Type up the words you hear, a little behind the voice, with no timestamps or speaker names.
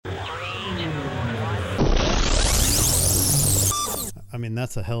mean,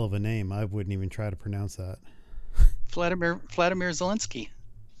 that's a hell of a name. I wouldn't even try to pronounce that. Vladimir Zelensky.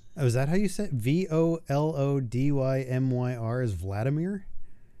 Oh, is that how you say it? Volodymyr is Vladimir?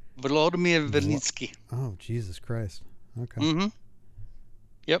 Volodymyr Vla- Zelensky. oh, Jesus Christ. Okay. Mm-hmm.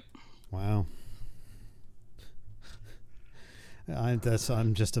 Yep. Wow.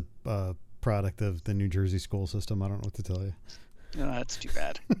 I'm just a product of the New Jersey school system. I don't know what to tell you. Oh, that's too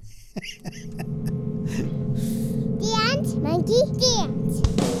bad. Dance, monkey, dance.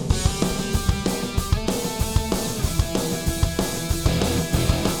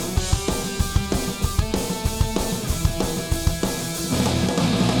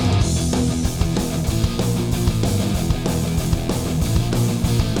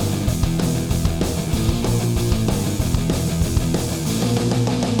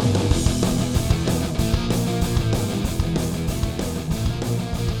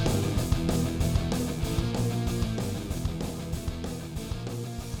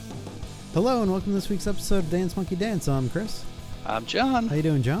 Hello and welcome to this week's episode of Dance Monkey Dance. I'm Chris. I'm John. How you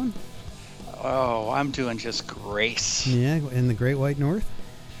doing, John? Oh, I'm doing just great. Yeah, in the Great White North?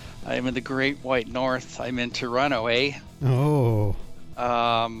 I'm in the Great White North. I'm in Toronto, eh? Oh.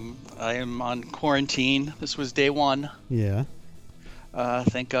 I am on quarantine. This was day one. Yeah.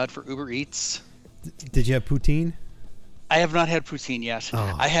 Thank God for Uber Eats. Did you have poutine? I have not had poutine yet.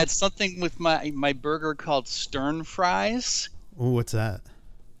 Oh. I had something with my burger called Stern Fries. Oh, what's that?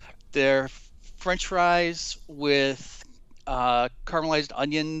 They're French fries with caramelized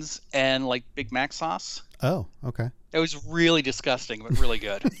onions and like Big Mac sauce. Oh, okay. It was really disgusting, but really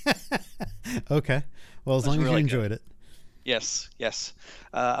good. Okay. Well, as long as you enjoyed it. Yes, yes.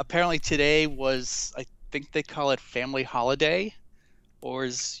 Apparently today was, I think they call it Family Holiday, or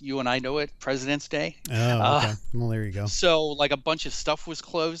as you and I know it, President's Day. Oh, okay. Well, there you go. So like a bunch of stuff was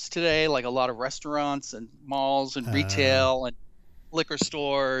closed today, like a lot of restaurants and malls and retail and liquor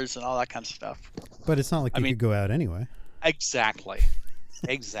stores and all that kind of stuff. But it's not like you could go out anyway. Exactly.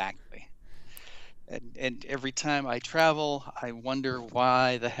 Exactly. And every time I travel, I wonder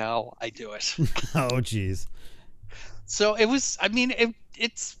why the hell I do it. Oh, geez. So it was, I mean,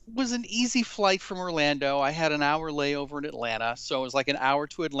 it was an easy flight from Orlando. I had an hour layover in Atlanta. So it was like an hour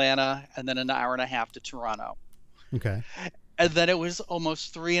to Atlanta and then an hour and a half to Toronto. Okay. And then it was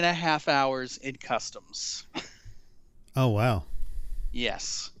almost 3.5 hours in customs. Oh, wow.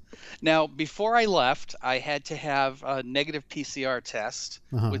 Yes. Now, before I left, I had to have a negative PCR test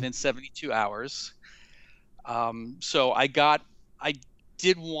within 72 hours. So I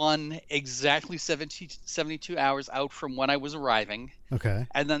did one exactly 72 hours out from when I was arriving. Okay.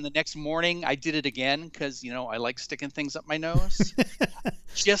 And then the next morning I did it again because, I like sticking things up my nose.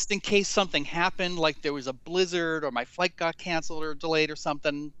 Just in case something happened, like there was a blizzard or my flight got canceled or delayed or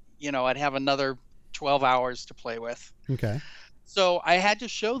something, I'd have another 12 hours to play with. Okay. So I had to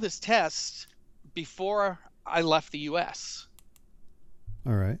show this test before I left the U.S.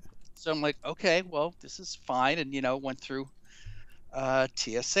 All right. So I'm like, okay, well, this is fine. And, went through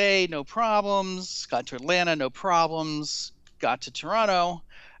TSA, no problems. Got to Atlanta, no problems. Got to Toronto.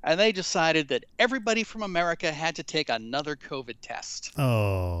 And they decided that everybody from America had to take another COVID test.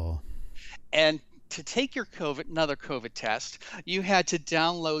 Oh. And to take your another COVID test, you had to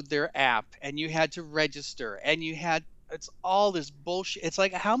download their app and you had to register and it's all this bullshit. It's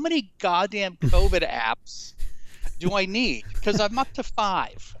like, how many goddamn COVID apps do I need? Because I'm up to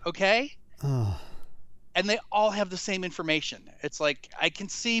 5, okay? Oh. And they all have the same information. It's like, I can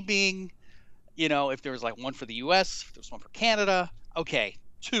see being, if there was like one for the US, if there was one for Canada, okay,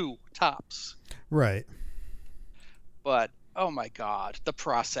 2 tops. Right. But, oh my God, the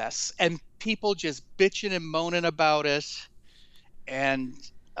process. And people just bitching and moaning about it. And,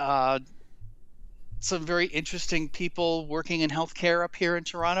 some very interesting people working in healthcare up here in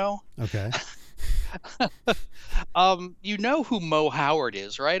Toronto. Okay. You know who Mo Howard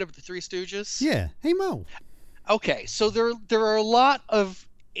is, right? Of the Three Stooges? Yeah. Hey, Mo. Okay, so there are a lot of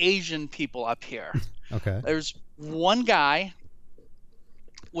Asian people up here. Okay. There's one guy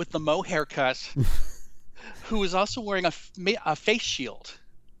with the Mo haircut who is also wearing a face shield.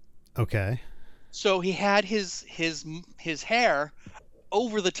 Okay. So he had his hair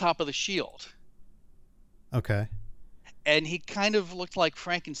over the top of the shield. Okay. And he kind of looked like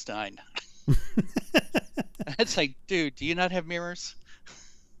Frankenstein. It's like, dude, do you not have mirrors?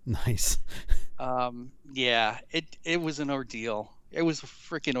 Nice. Yeah, it was an ordeal. It was a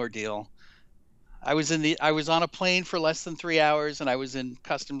freaking ordeal. I was on a plane for less than 3 hours and I was in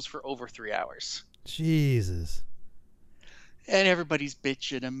customs for over 3 hours. Jesus. And everybody's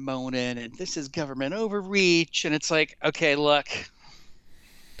bitching and moaning and this is government overreach and it's like, okay, look.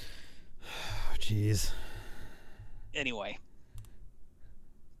 Oh, jeez. Anyway,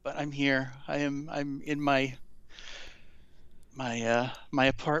 but I'm here. I'm in my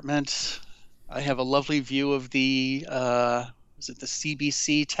apartment. I have a lovely view of the is it the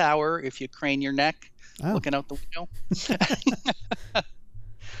CBC tower if you crane your neck looking out the window. A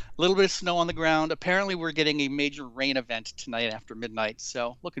little bit of snow on the ground. Apparently we're getting a major rain event tonight after midnight,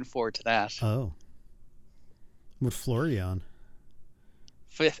 so looking forward to that. Oh. What floor are you on?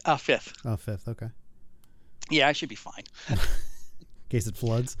 Fifth. Oh, fifth. Okay. Yeah, I should be fine. In case it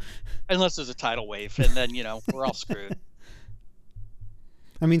floods. Unless there's a tidal wave, and then, we're all screwed.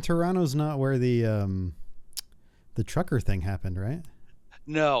 I mean, Toronto's not where the trucker thing happened, right?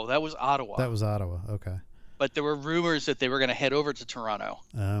 No, that was Ottawa. That was Ottawa. Okay. But there were rumors that they were going to head over to Toronto.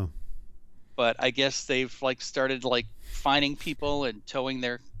 Oh. But I guess they've started finding people and towing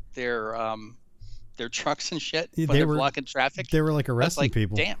their trucks and shit when they're blocking traffic. They were arresting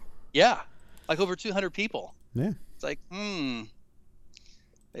people. Damn. Yeah. Over 200 people. Yeah. It's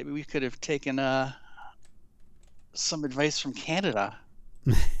maybe we could have taken some advice from Canada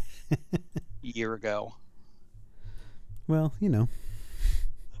a year ago. Well,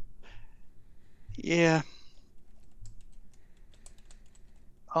 Yeah.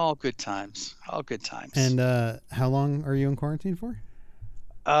 All good times. All good times. And how long are you in quarantine for?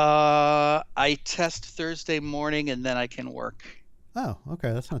 I test Thursday morning and then I can work. Oh,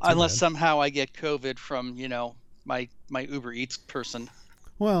 okay. That's not too Unless bad. somehow I get COVID from, my Uber Eats person.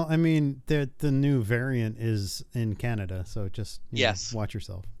 Well, I mean, the new variant is in Canada, so just yes, watch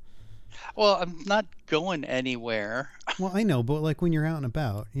yourself. Well, I'm not going anywhere. Well, I know, but when you're out and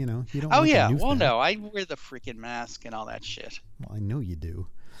about, you don't. Oh yeah, well, no, I wear the freaking mask and all that shit. Well, I know you do.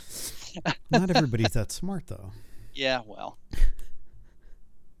 Not everybody's that smart, though. Yeah, well.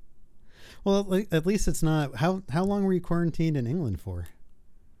 Well, at least it's not. How long were you quarantined in England for?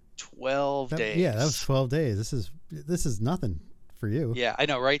 12 days. Yeah, that was 12 days. This is nothing for you. Yeah, I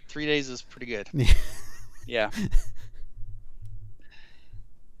know, right? 3 days is pretty good. Yeah.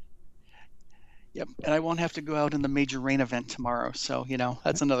 Yep, and I won't have to go out in the major rain event tomorrow, so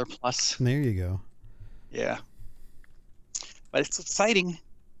that's another plus. There you go. Yeah, but it's exciting.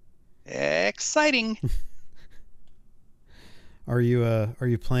 Exciting. Are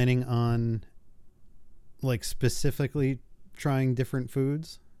you planning on specifically trying different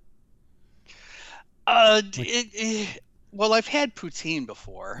foods? Well, I've had poutine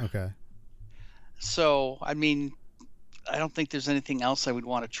before. Okay. So, I mean, I don't think there's anything else I would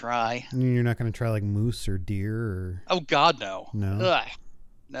want to try. You're not going to try moose or deer or... Oh, God, no. No? Ugh,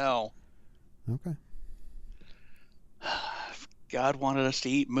 no. Okay. If God wanted us to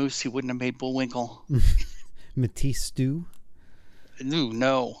eat moose, he wouldn't have made Bullwinkle. Métis stew? No.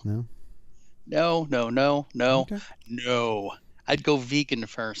 No? No. Okay. No. I'd go vegan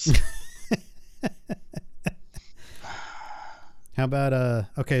first. How about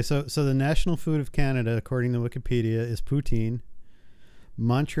okay, so the national food of Canada, according to Wikipedia, is poutine,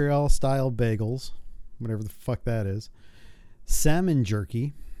 Montreal style bagels, whatever the fuck that is, salmon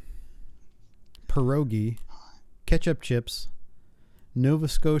jerky, pierogi, ketchup chips, Nova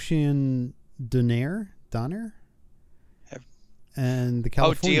Scotian doner, and the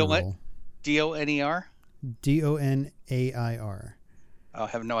California roll. D-O-N-E-R? D-O-N-A-I-R. Oh, I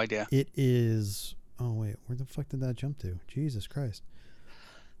have no idea. It is... Oh, wait. Where the fuck did that jump to? Jesus Christ.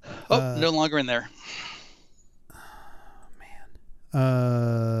 Oh, no longer in there. Oh,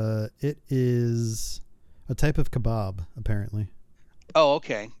 man. It is a type of kebab, apparently. Oh,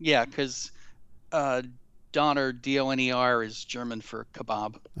 okay. Yeah, because Doner, D-O-N-E-R, is German for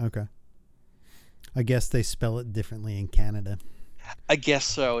kebab. Okay. I guess they spell it differently in Canada. I guess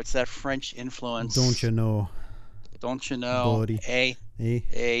so. It's that French influence. Don't you know? Don't you know? Buddy.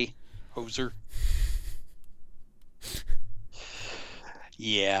 A hoser.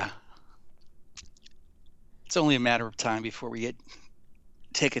 Yeah. It's only a matter of time before we get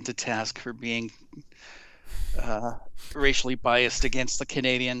taken to task for being racially biased against the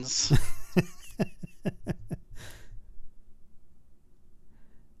Canadians.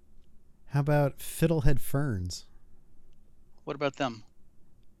 How about Fiddlehead Ferns? What about them?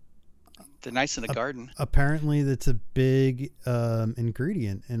 They're nice in the garden. Apparently, that's a big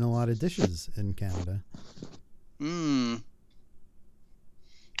ingredient in a lot of dishes in Canada.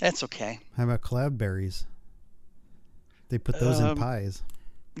 That's okay. How about cloudberries? They put those in pies.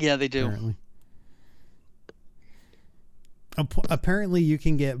 Yeah, they do. Apparently, you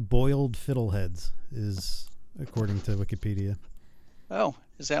can get boiled fiddleheads, is according to Wikipedia. Oh,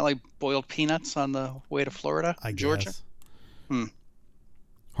 is that like boiled peanuts on the way to Florida? Georgia?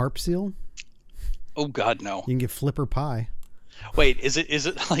 Harp seal? Oh, God, no. You can get flipper pie. Wait, is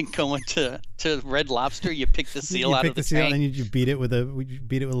it like going to Red Lobster? You pick the seal you out pick of the seal tank? and you beat it with a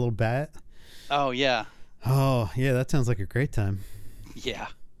little bat. Oh yeah, Oh yeah, that sounds like a great time. yeah.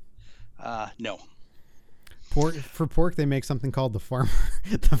 No. Pork, they make something called the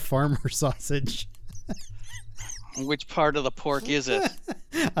farmer sausage. Which part of the pork is it?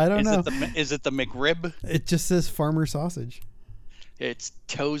 I don't know. Is it the McRib? It just says farmer sausage. It's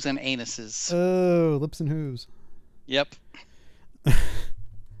toes and anuses. Oh, lips and hooves. Yep.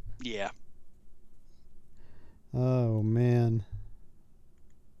 Yeah. Oh man.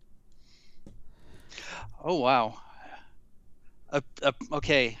 Oh wow.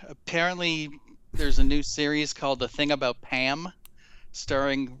 Okay. Apparently, there's a new series called The Thing About Pam,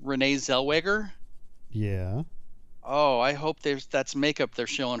 starring Renee Zellweger. Yeah. Oh, I hope that's makeup they're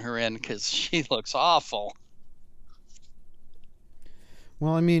showing her in, because she looks awful.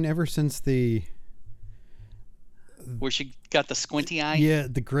 Well, I mean, ever since where she got the squinty eye. Yeah,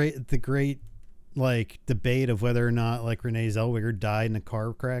 the great like debate of whether or not like Renee Zellweger died in a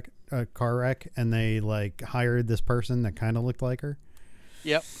car wreck, and they like hired this person that kind of looked like her.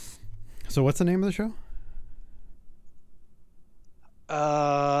 Yep. So what's the name of the show?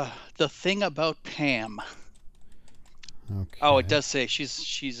 The Thing About Pam. Okay. Oh, it does say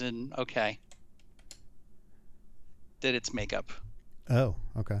she's in. Okay. That it's makeup. Oh,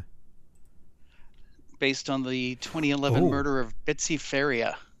 okay. Based on the 2011 murder of Bitsy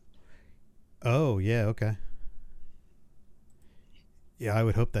Faria. Oh, yeah, okay. Yeah, I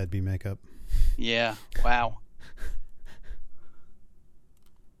would hope that'd be makeup. Yeah, wow.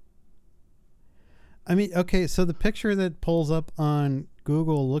 I mean, okay, so the picture that pulls up on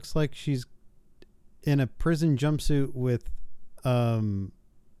Google looks like she's in a prison jumpsuit with,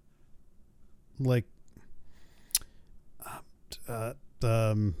 like,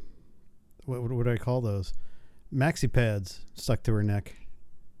 what do I call those? Maxi pads stuck to her neck.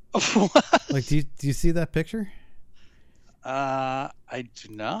 What? Like, do you see that picture? I do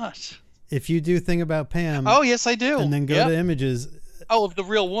not. If you do Thing About Pam. Oh, yes, I do. And then go to images. Oh, of the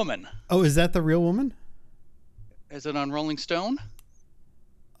real woman. Oh, is that the real woman? Is it on Rolling Stone?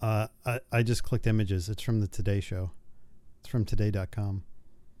 I just clicked images. It's from the Today Show. It's from today.com.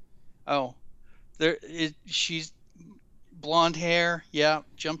 Oh, she's blonde hair. Yeah.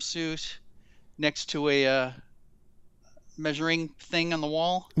 Jumpsuit next to a measuring thing on the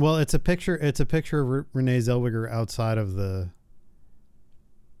wall. Well, it's a picture of Renee Zellweger outside of the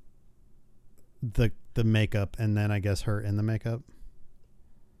makeup, and then I guess her in the makeup.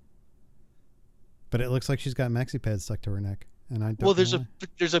 But it looks like she's got maxi pads stuck to her neck, and I don't. Well, there's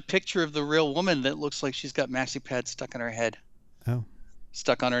a picture of the real woman that looks like she's got maxi pads stuck in her head. Oh.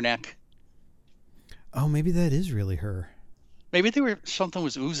 Stuck on her neck. Oh, maybe that is really her. Maybe something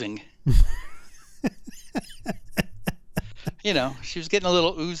was oozing. You know, she was getting a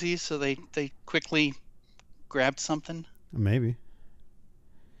little oozy, so they quickly grabbed something. Maybe.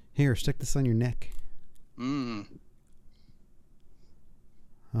 Here, stick this on your neck.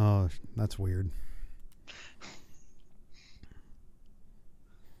 Oh, that's weird.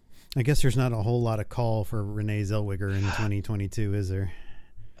 I guess there's not a whole lot of call for Renee Zellweger in 2022, is there?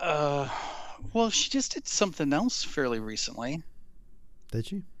 Well, she just did something else fairly recently. Did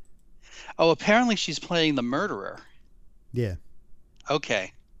she? Oh, apparently she's playing the murderer. Yeah.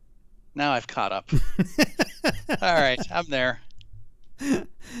 Okay. Now I've caught up. All right, I'm there.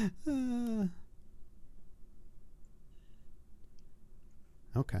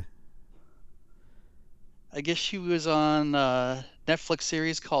 Okay. I guess she was on a Netflix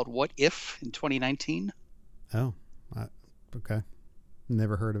series called What If in 2019. Oh, okay.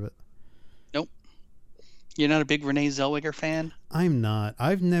 Never heard of it. Nope. You're not a big Renee Zellweger fan? I'm not.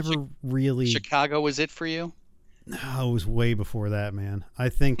 I've never really... Chicago was it for you? No, it was way before that, man. I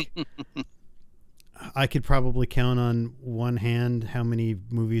think I could probably count on one hand how many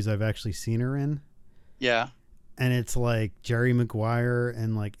movies I've actually seen her in. Yeah. And it's like Jerry Maguire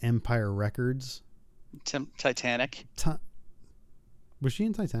and like Empire Records. Titanic. Was she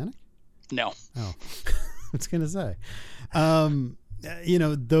in Titanic? No. Oh, I was going to say. You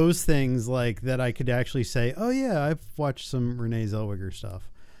know, those things like that I could actually say, oh yeah, I've watched some Renee Zellweger stuff.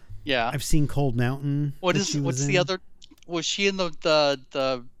 Yeah. I've seen Cold Mountain. What's the other? Was she in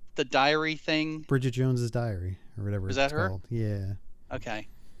the diary thing? Bridget Jones's Diary or whatever it's called. Is that her? Yeah. Okay.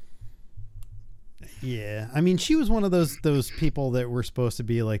 Yeah. I mean, she was one of those people that were supposed to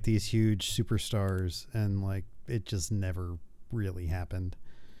be like these huge superstars, and like it just never really happened.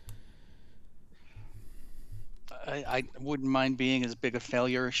 I wouldn't mind being as big a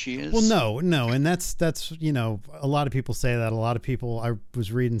failure as she is. Well, no, and that's you know, a lot of people say that. A lot of people. I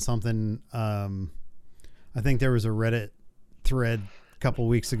was reading something. I think there was a Reddit thread a couple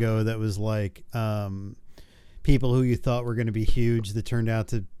weeks ago that was like people who you thought were going to be huge that turned out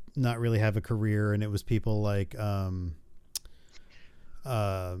to not really have a career, and it was people like Taylor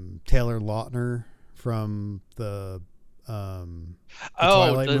Lautner from the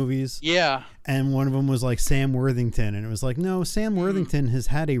Twilight movies. Yeah. And one of them was like Sam Worthington, and it was like, no, Sam Worthington has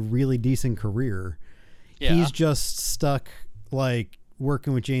had a really decent career. Yeah. He's just stuck like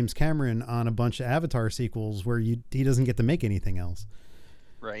working with James Cameron on a bunch of Avatar sequels where he doesn't get to make anything else.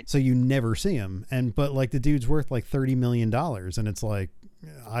 Right. So you never see him. But like the dude's worth like $30 million, and it's like,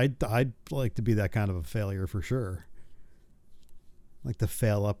 I'd like to be that kind of a failure for sure. Like to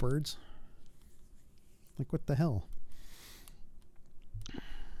fail upwards. Like, what the hell?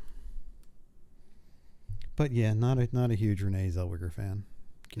 But yeah, not a huge Renee Zellweger fan.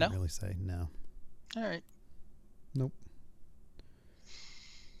 Can't really say no. All right. Nope.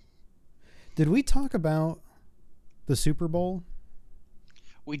 Did we talk about the Super Bowl?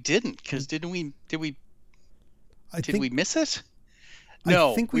 We didn't, because did we miss it?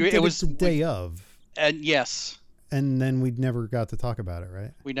 No, I think we did it the day of. And yes. And then we never got to talk about it,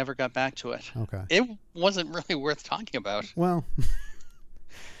 right? We never got back to it. Okay. It wasn't really worth talking about. Well,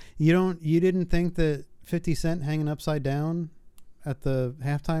 you didn't think that 50 Cent hanging upside down at the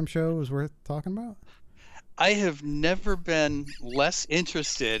halftime show was worth talking about? I have never been less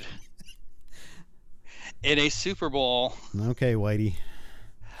interested in a Super Bowl. Okay, Whitey.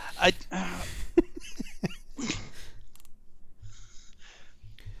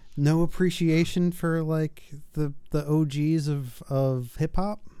 No appreciation for like the OGs of hip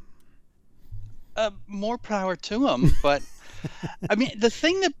hop? More power to them, but I mean, the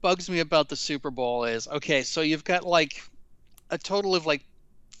thing that bugs me about the Super Bowl is, okay, so you've got like a total of like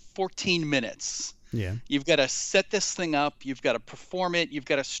 14 minutes. Yeah. You've got to set this thing up, you've got to perform it, you've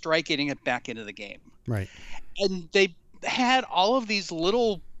got to strike getting it back into the game. Right. And they had all of these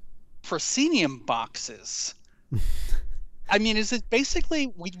little proscenium boxes. I mean, is it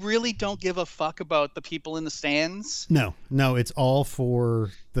basically we really don't give a fuck about the people in the stands? No, it's all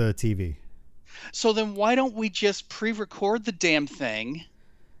for the TV. So then why don't we just pre-record the damn thing,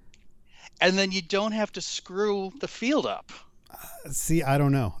 and then you don't have to screw the field up? See, I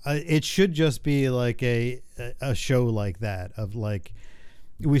don't know. It should just be like a show like that of like,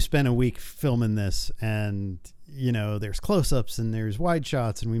 we spent a week filming this, and you know, there's close-ups and there's wide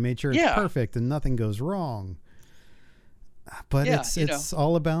shots, and we made sure it's perfect and nothing goes wrong. But it's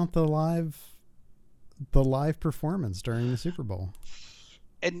all about the live performance during the Super Bowl.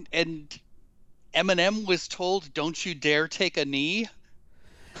 And Eminem was told, "Don't you dare take a knee."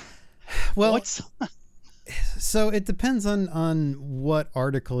 Well, so it depends on what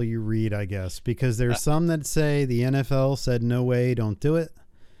article you read, I guess, because there's some that say the NFL said no way, don't do it,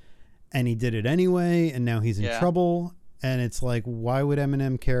 and he did it anyway, and now he's in trouble. And it's like, why would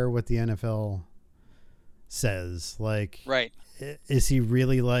Eminem care what the NFL says? Like, right? Is he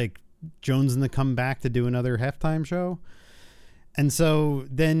really like jonesing to come back to do another halftime show? And so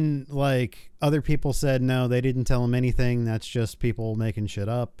then like other people said, no, they didn't tell him anything. That's just people making shit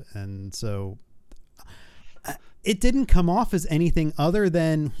up. And so it didn't come off as anything other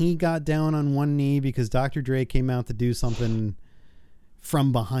than he got down on one knee because Dr. Dre came out to do something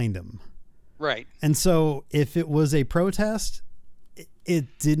from behind him. Right. And so if it was a protest,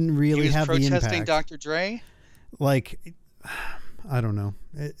 it didn't really have the impact. He was protesting Dr. Dre? Like, I don't know.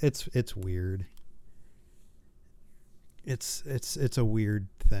 It's weird. It's a weird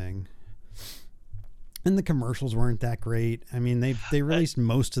thing. And the commercials weren't that great. I mean, they released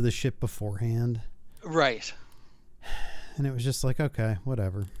most of the shit beforehand. Right. And it was just like, okay,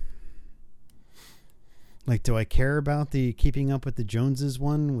 whatever. Like, do I care about the Keeping Up with the Joneses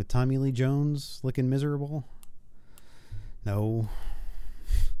one with Tommy Lee Jones looking miserable? No.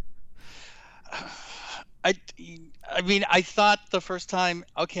 I mean, I thought the first time,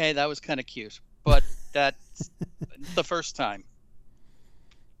 okay, that was kind of cute, but that's the first time.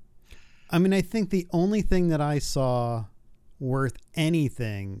 I mean, I think the only thing that I saw worth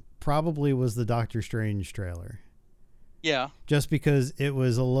anything probably was the Doctor Strange trailer. Yeah. Just because it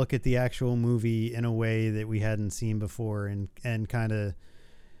was a look at the actual movie in a way that we hadn't seen before, and kind of,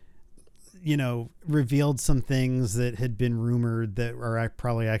 you know, revealed some things that had been rumored that are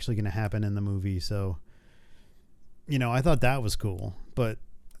probably actually going to happen in the movie. So, you know, I thought that was cool, but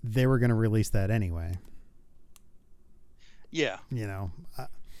they were going to release that anyway. Yeah. You know,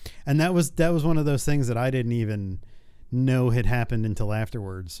 and that was one of those things that I didn't even know had happened until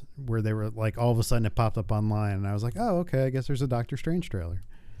afterwards, where they were like, all of a sudden it popped up online, and I was like, oh, okay, I guess there's a Doctor Strange trailer.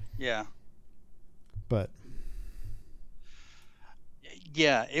 Yeah. But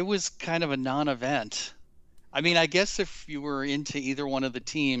yeah, it was kind of a non-event. I mean, I guess if you were into either one of the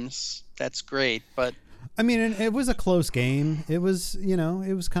teams, that's great. But I mean, it was a close game. It was,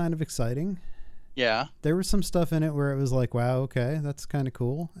 it was kind of exciting. yeah, There was some stuff in it where it was like, wow, okay, that's kind of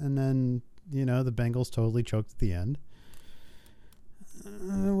cool. And then, the Bengals totally choked at the end.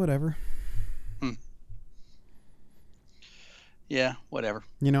 Whatever. Yeah, whatever.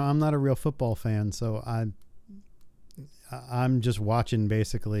 I'm not a real football fan, so I'm just watching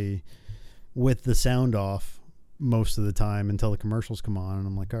basically with the sound off most of the time until the commercials come on, and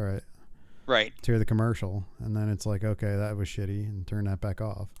I'm like, all right. Right. To hear the commercial, and then it's like, okay, that was shitty, and turn that back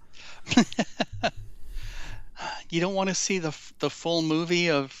off. You don't want to see the full movie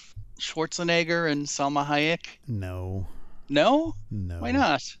of Schwarzenegger and Salma Hayek? No. No? No. Why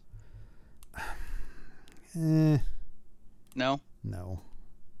not? No. No.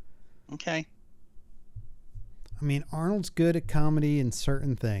 Okay. I mean, Arnold's good at comedy in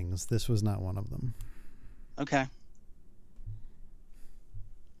certain things. This was not one of them. Okay.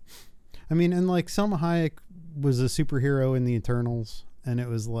 I mean, and like Salma Hayek was a superhero in the Eternals, and it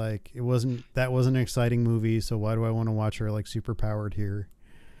was like that wasn't an exciting movie, so why do I want to watch her like super powered here?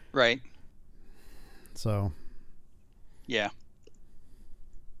 Right. So yeah.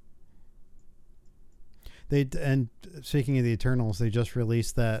 And speaking of the Eternals, they just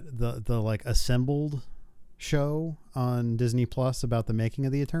released the like assembled show on Disney Plus about the making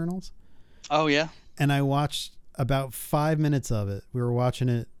of the Eternals. Oh yeah. And I watched about 5 minutes of it. We were watching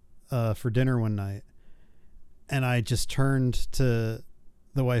it for dinner one night, and I just turned to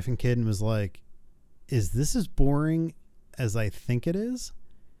the wife and kid and was like, "Is this as boring as I think it is?"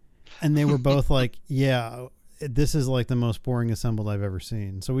 And they were both like, "Yeah, this is like the most boring assembled I've ever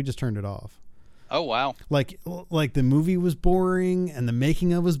seen." So we just turned it off. Oh wow. Like the movie was boring and the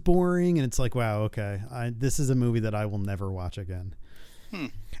making of was boring, and it's like, wow, okay, this is a movie that I will never watch again.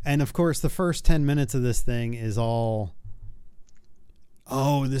 And of course, the first 10 minutes of this thing is all,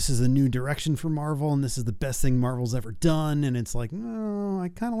 oh, this is a new direction for Marvel, and this is the best thing Marvel's ever done. And it's like, no, I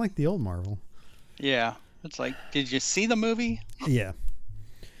kind of like the old Marvel. Yeah. It's like, did you see the movie? Yeah.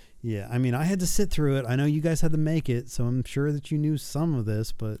 Yeah. I mean, I had to sit through it. I know you guys had to make it, so I'm sure that you knew some of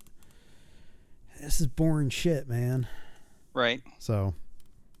this, but this is boring shit, man. Right. So,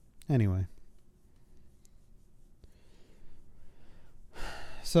 anyway.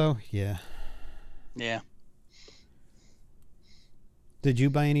 So, yeah. Yeah. Did you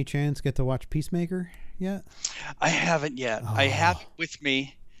by any chance get to watch Peacemaker yet? I haven't yet. Oh. I have it with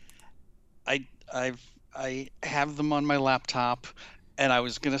me. I have them on my laptop, and I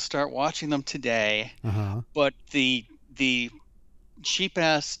was going to start watching them today. But the cheap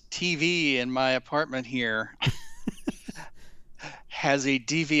ass TV in my apartment here has a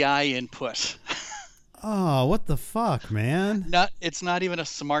DVI input. Oh, what the fuck, man? It's not even a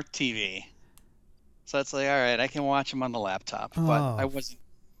smart TV. So it's like, all right, I can watch them on the laptop, but I wasn't.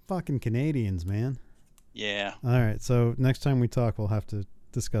 Fucking Canadians, man. Yeah. All right, so next time we talk, we'll have to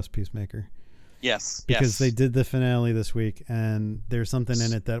discuss Peacemaker. Yes. Because they did the finale this week, and there's something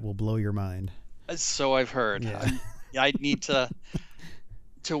in it that will blow your mind. So I've heard. Yeah. I need to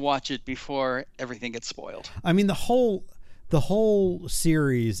watch it before everything gets spoiled. I mean, the whole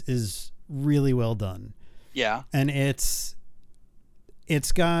series is really well done. Yeah. And it's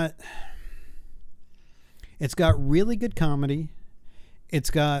got really good comedy. It's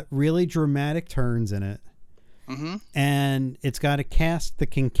got really dramatic turns in it. Mm-hmm. And it's got a cast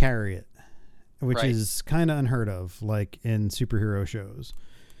that can carry it, which Right. is kind of unheard of, like in superhero shows.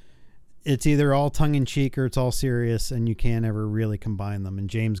 It's either all tongue-in-cheek or it's all serious, and you can't ever really combine them. And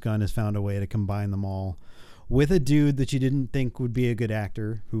James Gunn has found a way to combine them all with a dude that you didn't think would be a good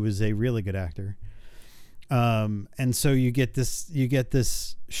actor, who is a really good actor. And so you get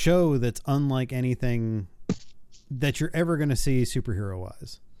this show that's unlike anything that you're ever going to see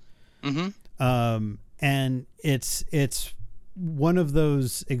superhero-wise. Mm-hmm. And it's one of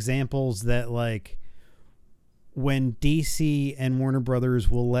those examples that, like, when DC and Warner Brothers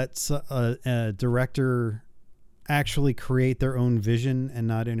will let a director actually create their own vision and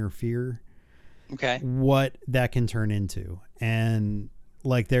not interfere, Okay. what that can turn into. And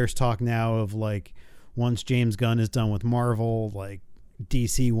like, there's talk now of, like, once James Gunn is done with Marvel, like,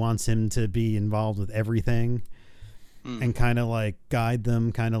 DC wants him to be involved with everything and kind of like guide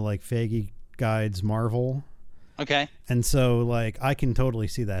them, kind of like Feige guides Marvel. Okay. And so, like, I can totally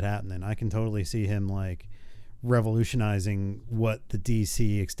see that happening. I can totally see him, like, revolutionizing what the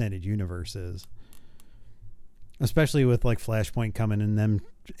DC extended universe is, especially with, like, Flashpoint coming and them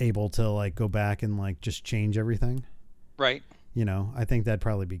able to, like, go back and, like, just change everything. Right. I think that'd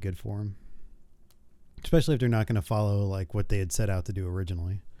probably be good for him, especially if they're not going to follow, like, what they had set out to do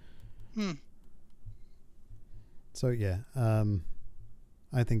originally. So yeah,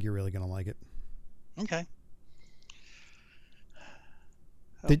 I think you're really gonna like it. Okay.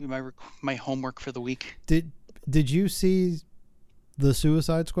 That'll be my homework for the week. Did you see the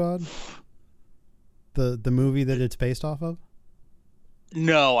Suicide Squad? The movie that it's based off of?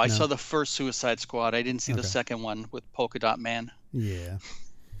 No, I saw the first Suicide Squad. I didn't see the second one with Polka Dot Man. Yeah.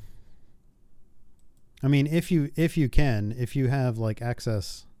 I mean, if you have like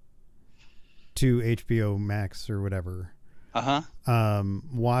access to HBO Max or whatever,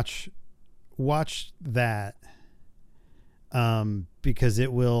 watch that, because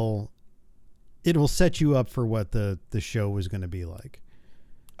it will set you up for what the show was going to be like.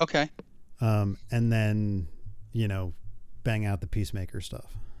 Okay. And then, bang out the Peacemaker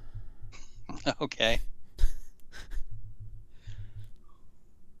stuff. Okay.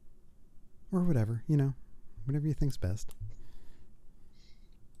 Or whatever, whatever you think's best.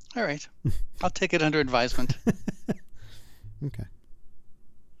 All right. I'll take it under advisement. Okay.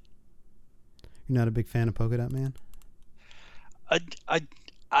 You're not a big fan of Polka Dot Man?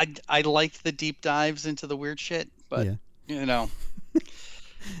 I liked the deep dives into the weird shit, but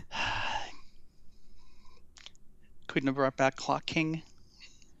couldn't have brought back Clock King.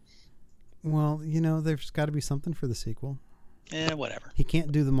 Well, there's got to be something for the sequel. Yeah, whatever. He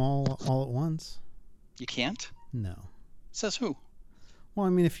can't do them all at once. You can't? No. Says who? Well, I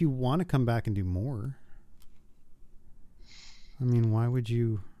mean, if you want to come back and do more, I mean, why would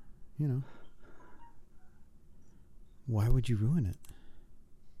you, why would you ruin it?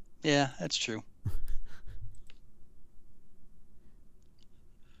 Yeah, that's true.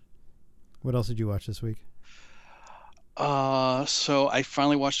 What else did you watch this week? So I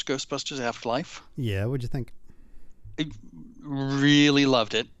finally watched Ghostbusters Afterlife. Yeah, what'd you think? I really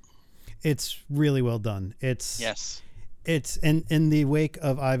loved it. It's really well done. It's in the wake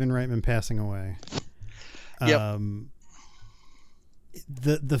of Ivan Reitman passing away. Yep.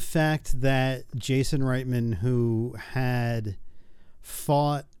 The fact that Jason Reitman, who had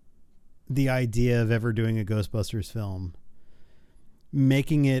fought the idea of ever doing a Ghostbusters film,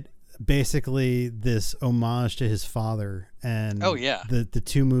 making it basically this homage to his father and the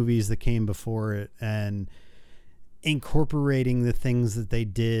two movies that came before it, and incorporating the things that they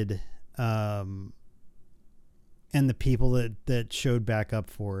did, and the people that showed back up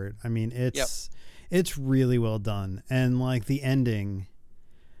for it. I mean, it's really well done. And like the ending,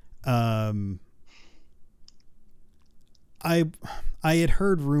 I had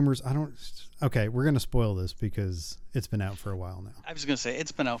heard rumors. Okay, we're going to spoil this because it's been out for a while now. I was going to say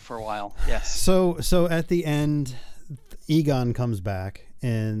it's been out for a while. Yes. So at the end, Egon comes back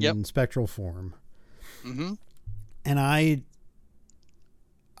in spectral form. Mm-hmm. And I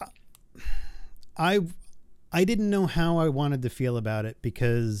didn't know how I wanted to feel about it,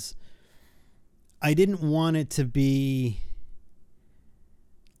 because I didn't want it to be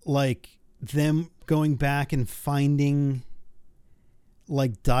like them going back and finding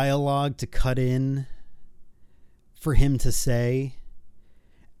like dialogue to cut in for him to say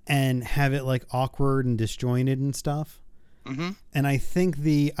and have it like awkward and disjointed and stuff. Mm-hmm. And I think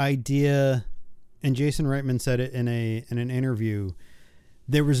the idea, and Jason Reitman said it in an interview,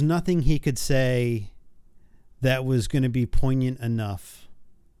 there was nothing he could say that was going to be poignant enough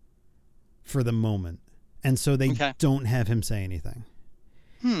for the moment. And so they don't have him say anything.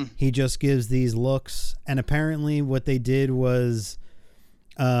 He just gives these looks. And apparently what they did was,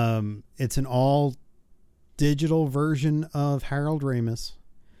 it's an all digital version of Harold Ramis.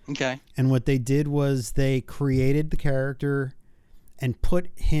 Okay. And what they did was they created the character and put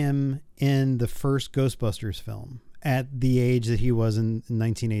him in the first Ghostbusters film at the age that he was in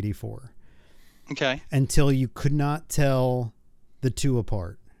 1984. Okay. Until you could not tell the two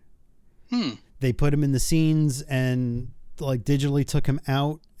apart. They put him in the scenes and like digitally took him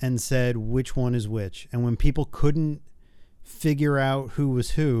out and said which one is which. And when people couldn't figure out who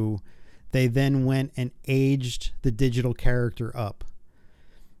was who, they then went and aged the digital character up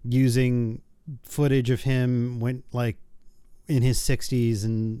using footage of him went like in his 60s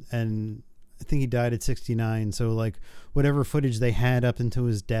and I think he died at 69. So like whatever footage they had up until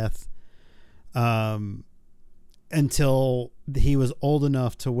his death, until he was old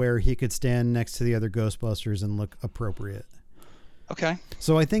enough to where he could stand next to the other Ghostbusters and look appropriate. Okay.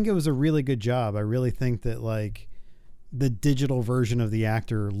 So I think it was a really good job. I really think that like the digital version of the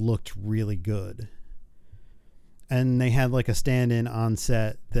actor looked really good. And they had like a stand-in on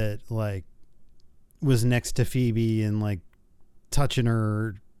set that like was next to Phoebe and like touching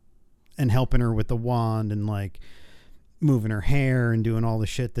her and helping her with the wand and like moving her hair and doing all the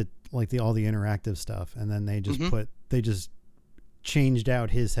shit that like all the interactive stuff. And then they just they just changed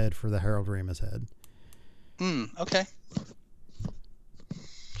out his head for the Harold Ramis head. Okay.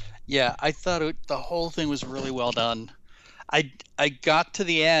 Yeah, I thought the whole thing was really well done. I got to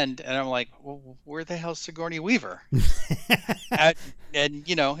the end and I'm like, well, where the hell's Sigourney Weaver? and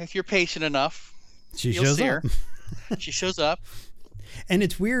you know, if you're patient enough, you'll see her. She shows up. And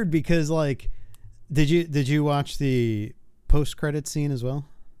it's weird because, like, did you watch the post-credit scene as well?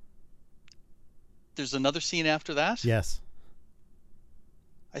 There's another scene after that? Yes.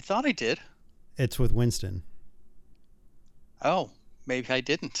 I thought I did. It's with Winston. Oh, maybe I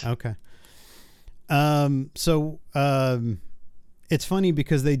didn't. Okay. It's funny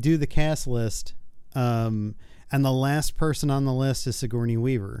because they do the cast list, and the last person on the list is Sigourney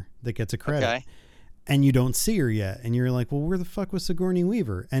Weaver that gets a credit. Okay. And you don't see her yet. And you're like, well, where the fuck was Sigourney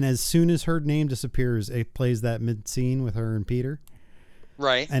Weaver? And as soon as her name disappears, it plays that mid-scene with her and Peter.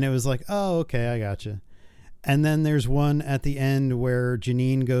 Right. And it was like, oh, okay, I gotcha. And then there's one at the end where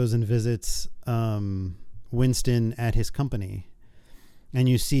Janine goes and visits Winston at his company. And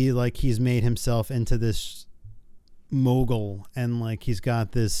you see, like, he's made himself into this mogul. And, like, he's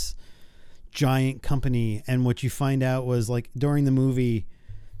got this giant company. And what you find out was, like, during the movie,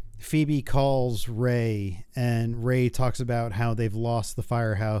 Phoebe calls Ray, and Ray talks about how they've lost the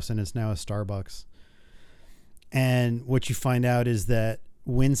firehouse and it's now a Starbucks. And what you find out is that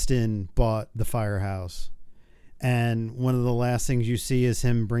Winston bought the firehouse. And one of the last things you see is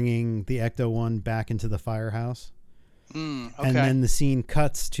him bringing the Ecto-1 back into the firehouse. Okay. And then the scene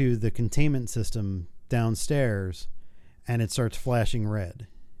cuts to the containment system downstairs, and it starts flashing red.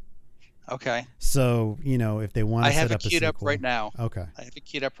 Okay. So, you know, if they want to set up a sequel. I have it queued up right now. Okay. I have it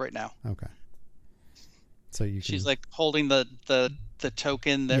queued up right now. Okay. So you can... She's like holding the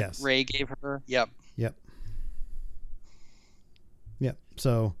token that yes. Ray gave her. Yep.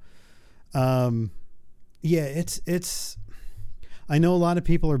 So, yeah, it's, I know a lot of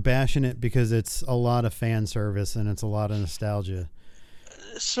people are bashing it because it's a lot of fan service and it's a lot of nostalgia.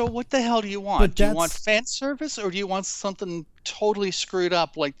 So what the hell do you want? Do you want fan service or do you want something totally screwed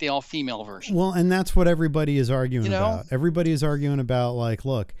up like the all-female version? Well, and that's what everybody is arguing about. Everybody is arguing about, like,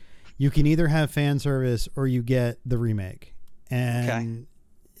 look, you can either have fan service or you get the remake. And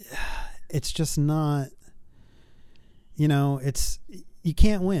it's just not, you know, you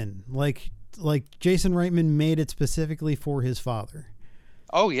can't win. Like Jason Reitman made it specifically for his father.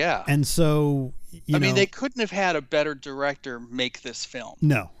 Oh, yeah. And so, I mean, they couldn't have had a better director make this film.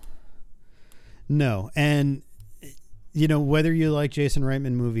 No. And, you know, whether you like Jason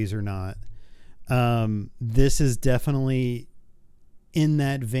Reitman movies or not, this is definitely in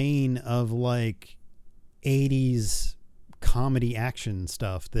that vein of, like, 80s comedy action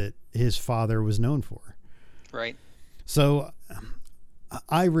stuff that his father was known for. Right. So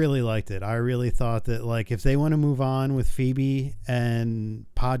I really liked it. I really thought that, like, if they want to move on with Phoebe and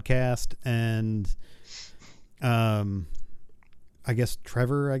podcast and, I guess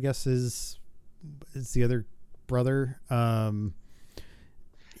Trevor, is the other brother.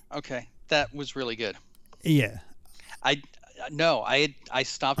 Okay. That was really good. Yeah. I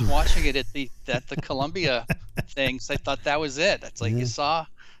stopped watching it at the Columbia things. I thought that was it. It's like you saw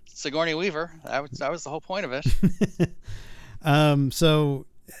Sigourney Weaver. That was the whole point of it. So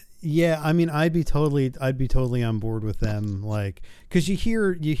yeah, I mean, I'd be totally on board with them. Like, cause you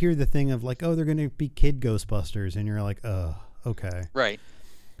hear the thing of, like, oh, they're going to be kid Ghostbusters. And you're like, oh, okay. Right.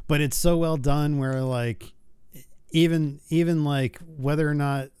 But it's so well done where, like, even like whether or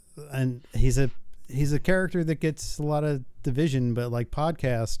not, and he's a character that gets a lot of division, but, like,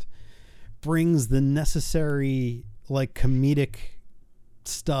 podcast brings the necessary, like, comedic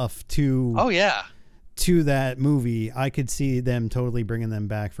stuff to, to that movie. I could see them totally bringing them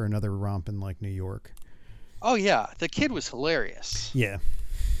back for another romp in, like, New York. Oh yeah. The kid was hilarious. Yeah.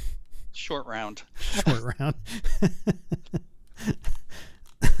 Short round.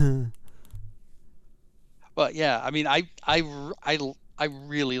 But yeah, I mean, I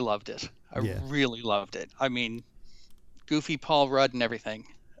really loved it. I really loved it. I mean, goofy Paul Rudd and everything.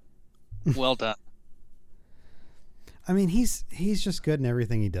 Well done. I mean, he's just good in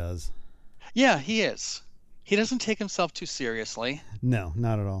everything he does. Yeah, he is. He doesn't take himself too seriously. No,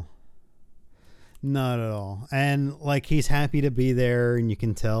 not at all. Not at all. And, like, he's happy to be there, and you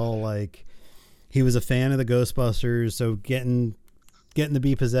can tell, like, he was a fan of the Ghostbusters, so getting to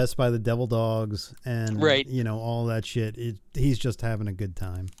be possessed by the devil dogs and you know, all that shit, he's just having a good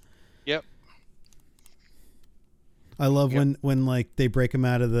time. Yep. I love when like they break him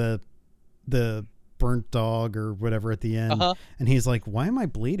out of the burnt dog or whatever at the end, and he's like, why am I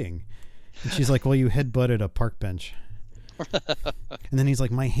bleeding? And she's like, well, you headbutted a park bench. And then he's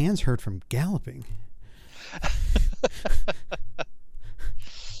like, my hands hurt from galloping.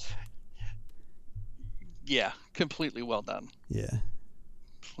 Yeah, completely well done. Yeah.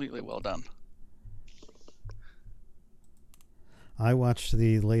 Completely well done. I watched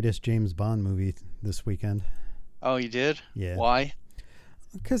the latest James Bond movie this weekend. Oh, you did? Yeah. Why?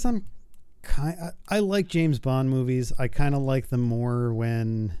 Because I like James Bond movies. I kind of like them more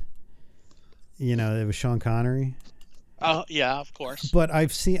when, it was Sean Connery. Oh, yeah, of course. But I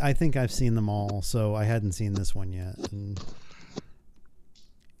think I've seen them all, so I hadn't seen this one yet. And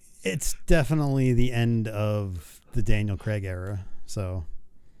it's definitely the end of the Daniel Craig era. So.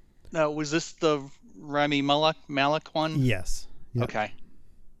 Now, was this the Rami Malek one? Yes. Yep. Okay.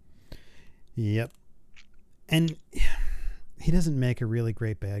 Yep. And he doesn't make a really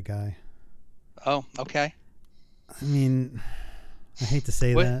great bad guy. Oh, okay. I mean, I hate to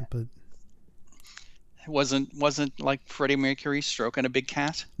say that, but it wasn't like Freddie Mercury stroking a big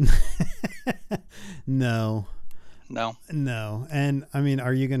cat? No. And I mean,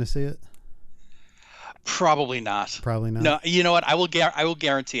 are you going to see it? Probably not. Probably not. No, you know what? I will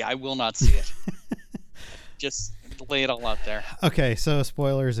guarantee I will not see it. Just lay it all out there. Okay, so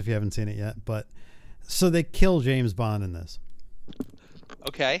spoilers if you haven't seen it yet, but so they kill James Bond in this.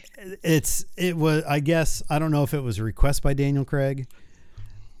 Okay. It was, I guess, I don't know if it was a request by Daniel Craig,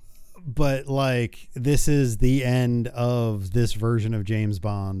 but like this is the end of this version of James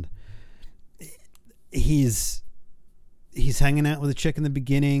Bond. He's hanging out with a chick in the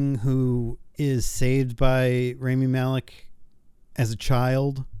beginning who is saved by Rami Malek as a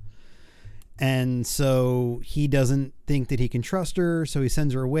child. And so he doesn't think that he can trust her, so he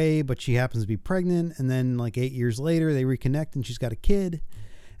sends her away, but she happens to be pregnant. And then like 8 years later, they reconnect and she's got a kid.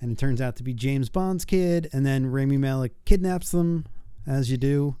 And it turns out to be James Bond's kid. And then Rami Malek kidnaps them, as you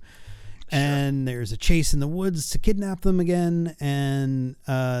do. Sure. And there's a chase in the woods to kidnap them again. And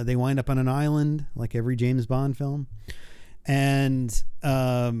they wind up on an island, like every James Bond film. And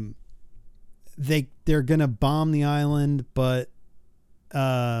they're going to bomb the island, but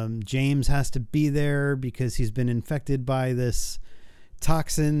James has to be there because he's been infected by this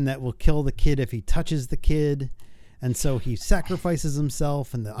toxin that will kill the kid if he touches the kid. And so he sacrifices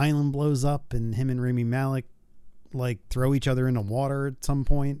himself and the island blows up and him and Rami Malek like throw each other into water at some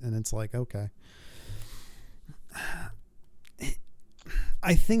point. And it's like, okay.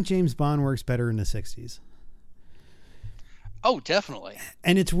 I think James Bond works better in the 60s. Oh, definitely.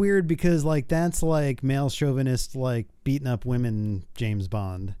 And it's weird because like that's like male chauvinist, like beating up women James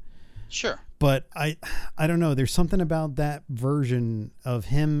Bond. Sure. But I don't know. There's something about that version of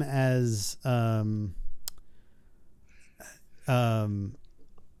him as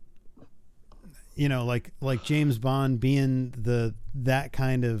like James Bond being that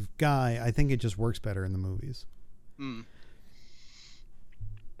kind of guy. I think it just works better in the movies. Mm.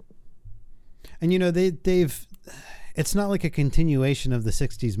 And they've it's not like a continuation of the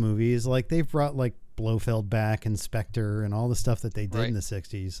 60s movies. Like they've brought like Blofeld back and Spectre and all the stuff that they did in the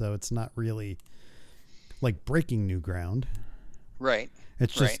 60s. So it's not really like breaking new ground. Right.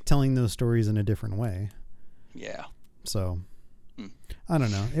 It's just telling those stories in a different way. Yeah. So I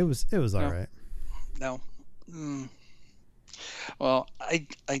don't know. It was all right. No. Well, I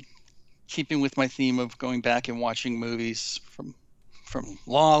keeping with my theme of going back and watching movies from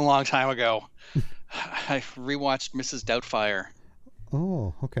long time ago. I rewatched Mrs. Doubtfire.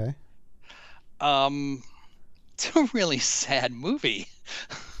 Oh, okay. It's a really sad movie.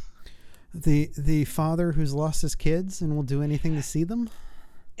 The father who's lost his kids and will do anything to see them?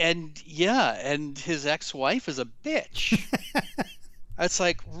 And his ex-wife is a bitch. It's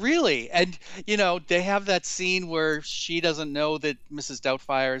like, really? And they have that scene where she doesn't know that Mrs.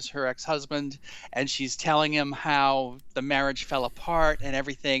 Doubtfire is her ex-husband, and she's telling him how the marriage fell apart and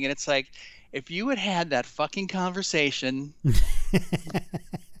everything, and it's like, if you had that fucking conversation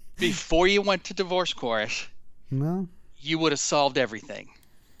before you went to divorce court, well, you would have solved everything.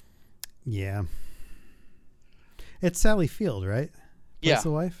 Yeah. It's Sally Field, right? Plays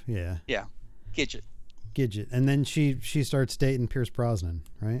the wife? Yeah. Yeah. Gidget. And then she starts dating Pierce Brosnan,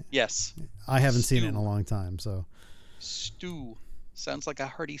 right? Yes. I haven't seen it in a long time, so. Stew. Sounds like a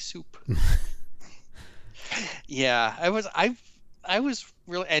hearty soup. Yeah. I was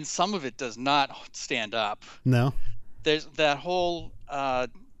really, and some of it does not stand up. No. There's that whole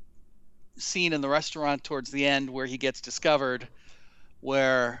scene in the restaurant towards the end where he gets discovered,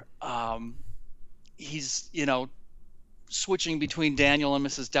 where he's switching between Daniel and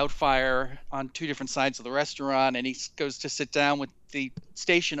Mrs. Doubtfire on two different sides of the restaurant, and he goes to sit down with the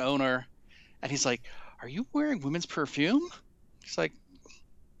station owner, and he's like, "Are you wearing women's perfume?" He's like,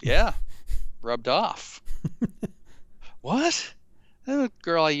 "Yeah, rubbed off." What? The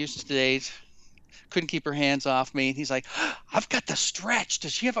girl I used to date couldn't keep her hands off me. And he's like, I've got the stretch.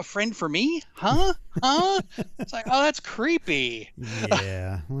 Does she have a friend for me? Huh? It's like, oh, that's creepy.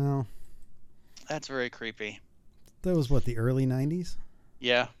 Yeah, well, that's very creepy. That was what, the early 90s?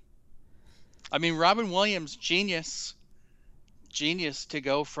 Yeah. I mean, Robin Williams, genius to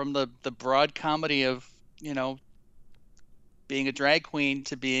go from the broad comedy of, being a drag queen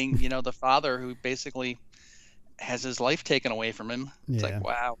to being, the father who basically has his life taken away from him. It's like,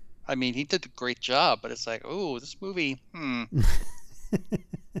 wow. I mean, he did a great job, but it's like, oh, this movie, I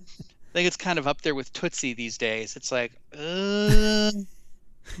think it's kind of up there with Tootsie these days. It's like,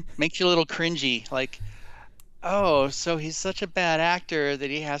 makes you a little cringy. Like, oh, so he's such a bad actor that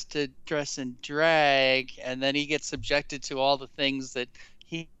he has to dress in drag, and then he gets subjected to all the things that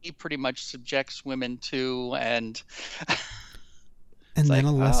he pretty much subjects women to, and then like, a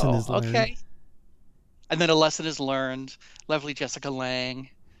lesson is learned. Okay. And then a lesson is learned. Lovely Jessica Lange.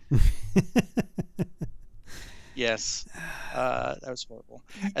 Yes. That was horrible.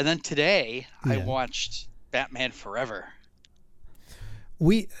 And then today I watched Batman Forever.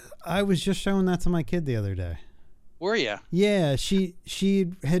 I was just showing that to my kid the other day. Were you? Yeah, she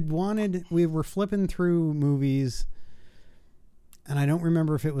had wanted, we were flipping through movies, and I don't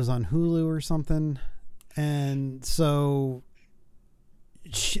remember if it was on Hulu or something. And so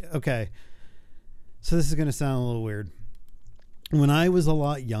okay. So this is going to sound a little weird. When I was a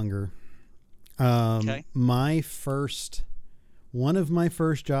lot younger, one of my first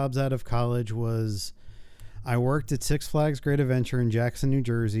jobs out of college was I worked at Six Flags Great Adventure in Jackson, New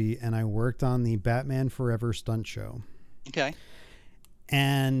Jersey, and I worked on the Batman Forever stunt show. Okay.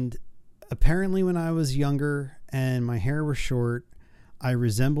 And apparently when I was younger and my hair was short, I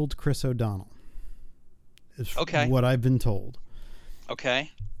resembled Chris O'Donnell. Okay. What I've been told. Okay.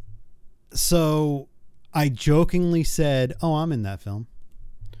 So I jokingly said, "Oh, I'm in that film."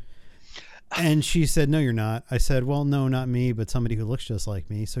 And she said, "No, you're not." I said, "Well, no, not me, but somebody who looks just like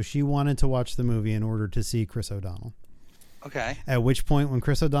me." So she wanted to watch the movie in order to see Chris O'Donnell. Okay. At which point, when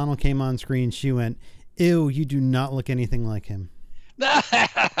Chris O'Donnell came on screen, she went, "Ew, you do not look anything like him." And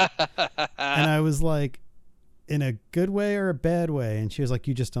I was like, "In a good way or a bad way?" And she was like,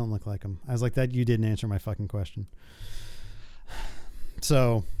 "You just don't look like him." I was like, "That you didn't answer my fucking question."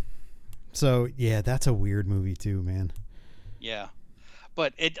 So yeah, that's a weird movie too, man. Yeah.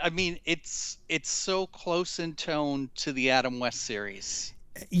 But it's so close in tone to the Adam West series.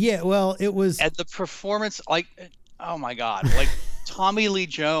 Yeah, well, it was, and the performance, like, oh my God, like Tommy Lee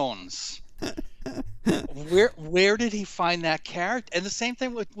Jones. Where did he find that character? And the same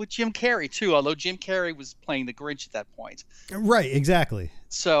thing with Jim Carrey too, although Jim Carrey was playing the Grinch at that point. Right, exactly.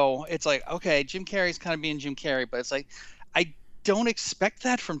 So it's like, okay, Jim Carrey's kind of being Jim Carrey, but it's like, I don't expect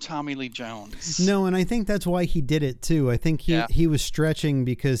that from Tommy Lee Jones. No, and I think that's why he did it too. I think he was stretching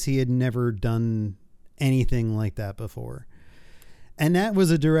because he had never done anything like that before. And that was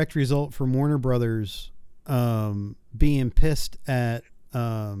a direct result from Warner Brothers being pissed at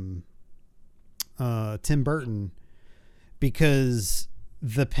Tim Burton because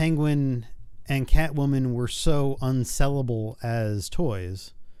the Penguin and Catwoman were so unsellable as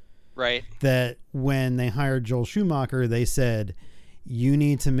toys. Right. That when they hired Joel Schumacher, they said, "You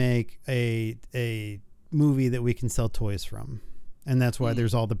need to make a movie that we can sell toys from." And that's why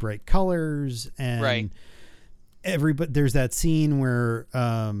there's all the bright colors and there's that scene where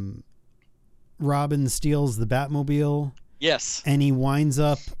Robin steals the Batmobile. Yes. And he winds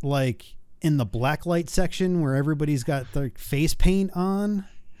up like in the blacklight section where everybody's got their face paint on.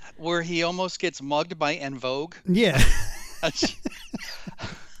 Where he almost gets mugged by En Vogue. Yeah.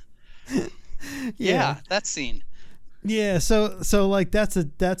 Yeah, that scene. Yeah, so like that's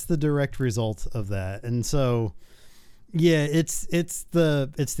the direct result of that. And so yeah, it's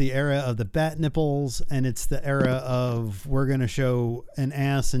the era of the bat nipples, and it's the era of we're going to show an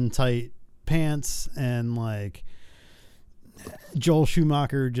ass in tight pants, and like Joel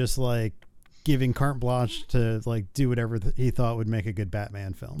Schumacher just like giving carte blanche to like do whatever he thought would make a good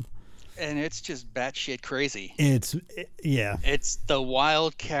Batman film. And it's just batshit crazy. It's the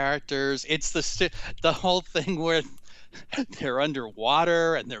wild characters. It's the whole thing where they're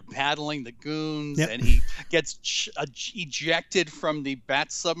underwater and they're battling the goons, and he gets ejected from the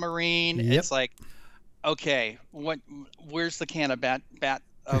bat submarine. Yep. It's like, okay, where's the can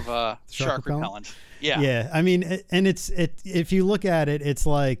of shark repellent? Yeah. I mean, and if you look at it, it's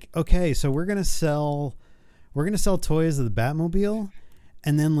like, okay, so we're gonna sell toys of the Batmobile.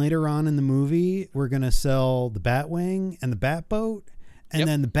 And then later on in the movie, we're going to sell the Batwing and the Batboat. And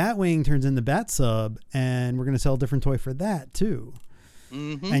then the Batwing turns into Batsub, and we're going to sell a different toy for that too.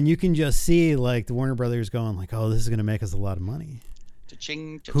 Mm-hmm. And you can just see like the Warner Brothers going like, "Oh, this is going to make us a lot of money."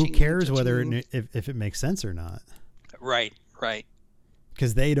 Cha-ching, Who cha-ching, cares whether cha-ching. if it makes sense or not? Right.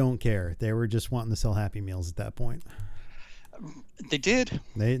 Because they don't care. They were just wanting to sell Happy Meals at that point. They did.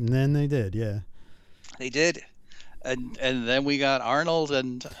 They did, yeah. They did. And then we got Arnold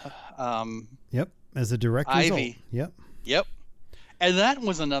and Yep, as a direct Ivy. result. Yep. And that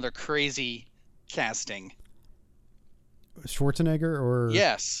was another crazy casting. Schwarzenegger or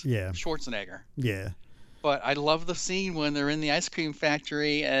Yes. Yeah. Schwarzenegger. Yeah. But I love the scene when they're in the ice cream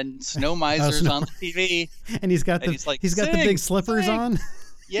factory and Snow Miser's on the TV. And he's got And the he's like, the "Sing, big slippers sing." on.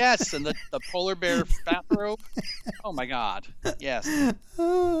 Yes, and the polar bear bathrobe. Oh my God. Yes.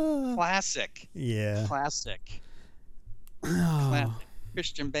 Classic. Yeah. Classic. Oh, Classic.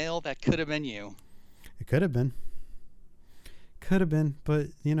 Christian Bale, that could have been you. it could have been. But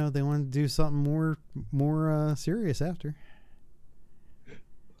they wanted to do something more serious after.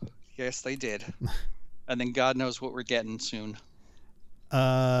 Yes, they did. And then God knows what we're getting soon.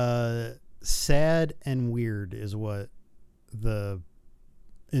 Sad and weird is what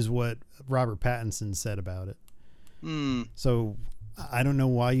Robert Pattinson said about it. So I don't know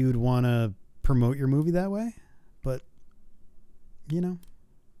why you would want to promote your movie that way, but I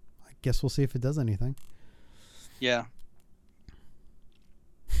guess we'll see if it does anything. Yeah.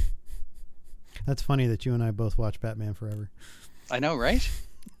 That's funny that you and I both watch Batman Forever. I know, right?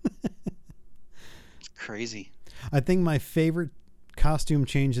 It's crazy. I think my favorite costume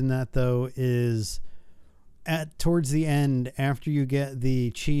change in that, though, is towards the end, after you get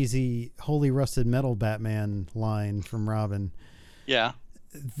the cheesy Holy Rusted Metal Batman line from Robin. Yeah.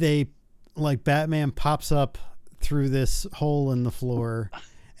 Batman pops up through this hole in the floor,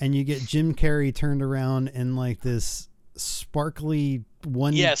 and you get Jim Carrey turned around in like this sparkly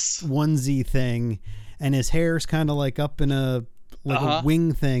onesie thing, and his hair's kind of like up in a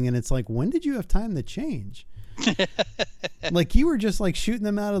wing thing, and it's like, when did you have time to change? Like, you were just like shooting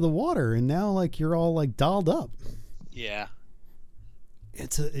them out of the water, and now like you're all like dolled up. Yeah.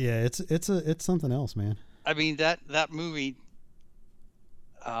 It's something else, man. I mean, that movie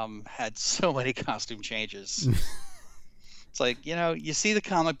had so many costume changes. It's like, you see the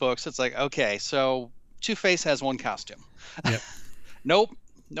comic books, it's like, okay, so Two-Face has one costume. Yep. Nope.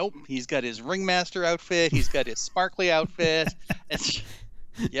 He's got his ringmaster outfit. He's got his sparkly outfit.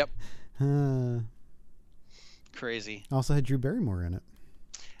 Yep. Crazy. Also had Drew Barrymore in it.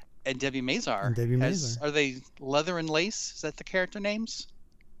 And Debbie Mazar. Are they Leather and Lace? Is that the character names?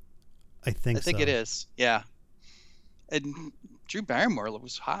 I think so. It is. Yeah. And Drew Barrymore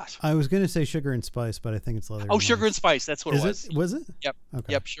was hot. I was going to say Sugar and Spice, but I think it's Leather. Oh, Sugar and Spice. That's what it was. Was it? Yep.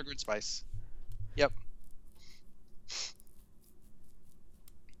 Okay. Yep. Sugar and Spice. Yep.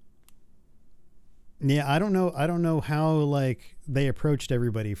 Yeah, I don't know how like they approached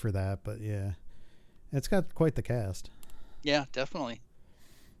everybody for that, but yeah, it's got quite the cast. Yeah, definitely.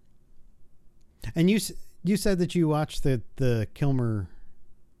 And you said that you watched the Kilmer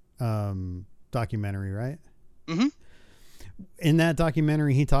documentary, right? Mm-hmm. In that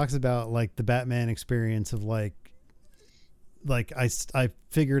documentary, he talks about like the Batman experience of like I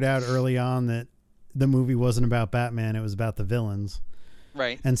figured out early on that the movie wasn't about Batman; it was about the villains.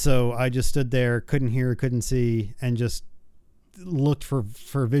 Right. And so I just stood there, couldn't hear, couldn't see, and just looked for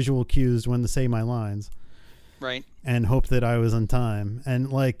visual cues when to say my lines. Right. And hoped that I was on time. And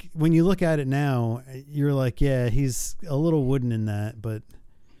like, when you look at it now, you're like, yeah, he's a little wooden in that, but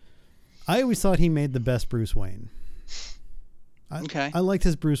I always thought he made the best Bruce Wayne. Okay. I liked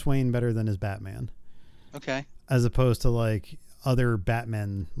his Bruce Wayne better than his Batman. Okay. As opposed to like other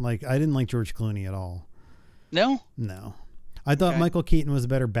Batmen. Like, I didn't like George Clooney at all. No? No. I thought Michael Keaton was a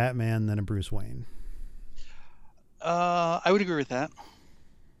better Batman than a Bruce Wayne. I would agree with that.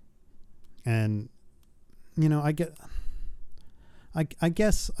 And I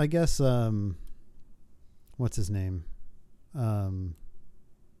guess what's his name? God,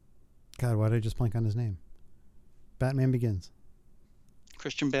 why did I just blank on his name? Batman Begins.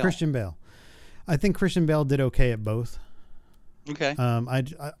 Christian Bale. Christian Bale. I think Christian Bale did okay at both. Okay.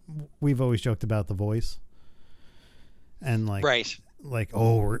 We've always joked about the voice. And like, right. Like,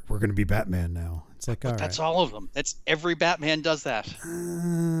 oh, we're going to be Batman now. It's like, all right. That's all of them. That's every Batman does that.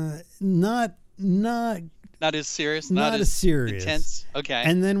 Not as serious. Not as serious. Intense. Okay.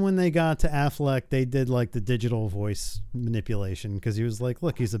 And then when they got to Affleck, they did like the digital voice manipulation because he was like,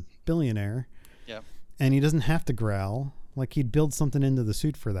 look, he's a billionaire. Yep. And he doesn't have to growl. Like, he'd build something into the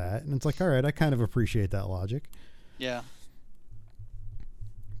suit for that. And it's like, all right, I kind of appreciate that logic. Yeah.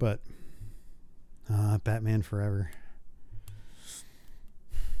 But Batman Forever.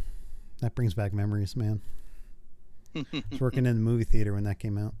 That brings back memories, man. I was working in the movie theater when that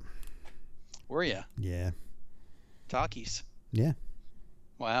came out. Were you? Yeah. Talkies. Yeah.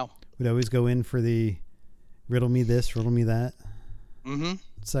 Wow. Would always go in for the riddle me this, riddle me that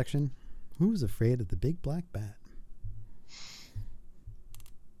section. Who's afraid of the big black bat?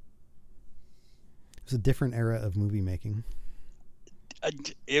 It was a different era of movie making.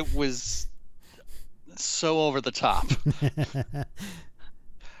 It was so over the top.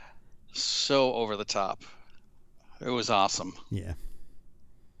 So over the top. It was awesome. Yeah.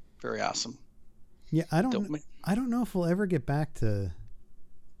 Very awesome. Yeah, I don't know if we'll ever get back to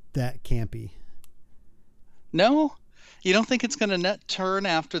that campy. No? You don't think it's going to net turn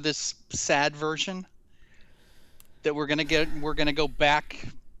after this sad version? That we're going to go back,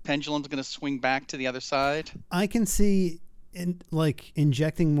 pendulum's going to swing back to the other side? I can see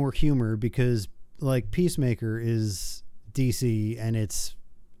injecting more humor because like Peacemaker is DC and it's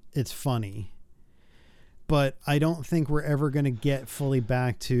funny. But I don't think we're ever going to get fully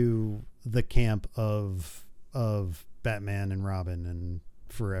back to the camp of Batman and Robin and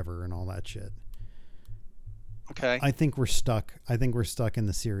Forever and all that shit. Okay. I think we're stuck. I think we're stuck in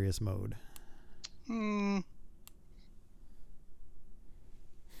the serious mode.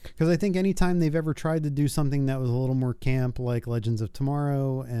 Because I think anytime they've ever tried to do something that was a little more camp, like Legends of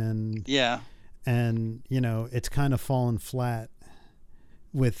Tomorrow, and it's kind of fallen flat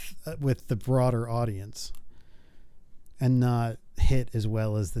with the broader audience, and not hit as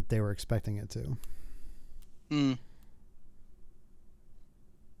well as that they were expecting it to.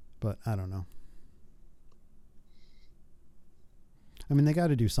 But I don't know. I mean, they got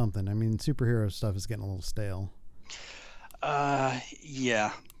to do something. I mean, superhero stuff is getting a little stale.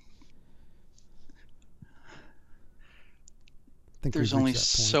 Yeah. I think there's only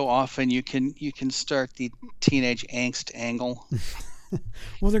so often you can start the teenage angst angle.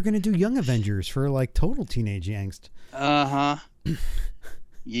 Well, they're going to do Young Avengers for like total teenage angst.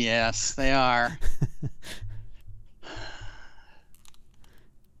 Yes, they are.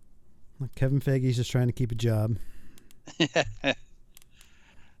 Kevin Feige's just trying to keep a job.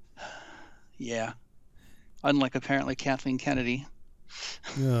 Yeah. Unlike apparently Kathleen Kennedy.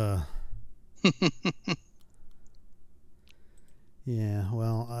 Yeah,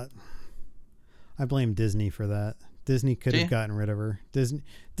 well, I blame Disney for that. Disney could have gotten rid of her.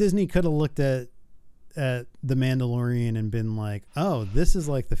 Disney could have looked at The Mandalorian and been like, oh, this is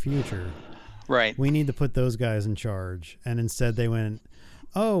like the future. Right. We need to put those guys in charge. And instead they went,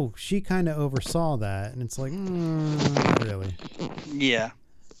 oh, she kind of oversaw that. And it's like, not really. Yeah.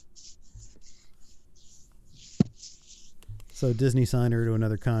 So Disney signed her to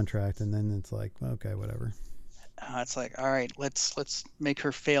another contract, and then it's like, okay, whatever. It's like, all right, let's make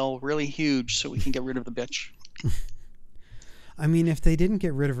her fail really huge so we can get rid of the bitch. I mean, if they didn't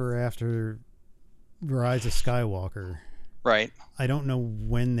get rid of her after Rise of Skywalker, right? I don't know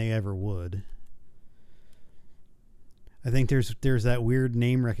when they ever would. I think there's that weird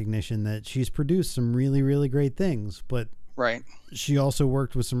name recognition that she's produced some really, really great things, but right, she also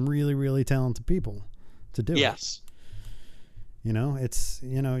worked with some really, really talented people to do it. Yes.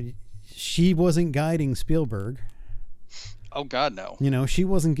 She wasn't guiding Spielberg. Oh God, no. She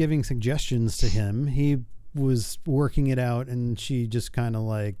wasn't giving suggestions to him. He was working it out, and she just kind of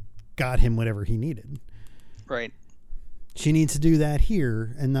like got him whatever he needed. Right. She needs to do that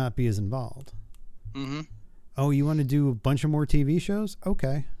here and not be as involved. Mm-hmm. Oh, you want to do a bunch of more TV shows?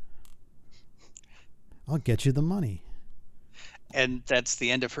 Okay. I'll get you the money. And that's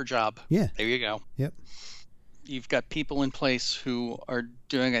the end of her job. Yeah. There you go. Yep. You've got people in place who are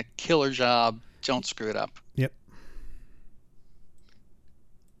doing a killer job. Don't screw it up. Yep.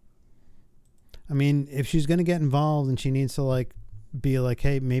 I mean, if she's going to get involved and she needs to be like,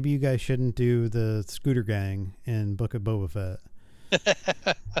 hey, maybe you guys shouldn't do the Scooter Gang in Book of Boba Fett.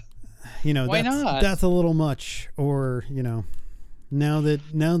 Why not? That's a little much. Or, now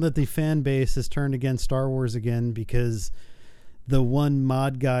that the fan base has turned against Star Wars again because the one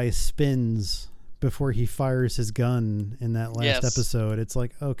mod guy spins before he fires his gun in that last episode, it's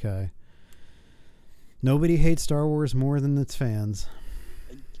like, okay. Nobody hates Star Wars more than its fans.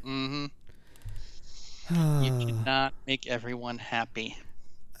 Mm-hmm. You cannot make everyone happy.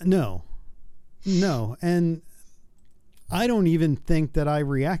 No. And I don't even think that I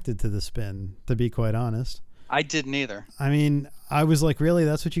reacted to the spin, to be quite honest. I didn't either. I mean, I was like, really?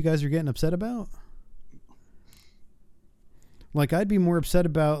 That's what you guys are getting upset about? Like, I'd be more upset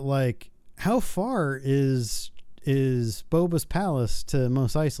about, how far is Boba's palace to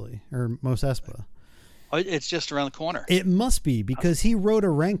Mos Eisley or Mos Espa? It's just around the corner. It must be, because he rode a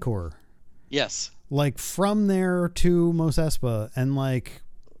Rancor. Yes. From there to Mos Espa, and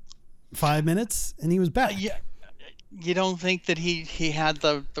 5 minutes, and he was back. Yeah. You don't think that he had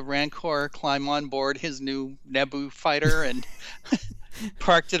the Rancor climb on board his new Naboo fighter and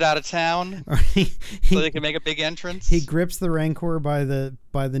parked it out of town Or so they can make a big entrance. He grips the Rancor by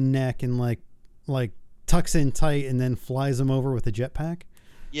the neck and like tucks in tight and then flies him over with a jetpack.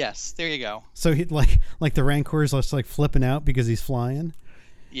 Yes, there you go. So he like the Rancor's just like flipping out because he's flying.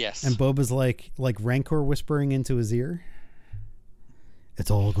 Yes. And Boba's like Rancor whispering into his ear. It's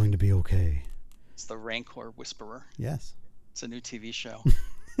all going to be okay. It's the Rancor Whisperer. Yes. It's a new TV show.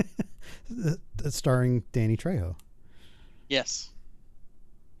 It's starring Danny Trejo. Yes.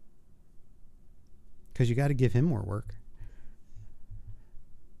 Because you got to give him more work.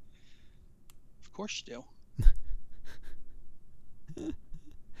 Of course you do.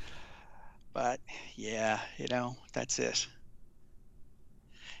 But yeah, that's it.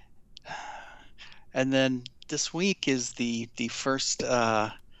 And then this week is the first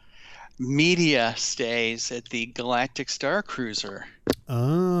media stays at the Galactic Star Cruiser.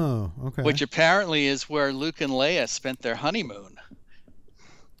 Oh, okay. Which apparently is where Luke and Leia spent their honeymoon.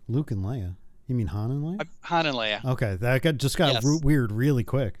 Luke and Leia? You mean Han and Leia? Han and Leia. Okay, that got Yes. weird really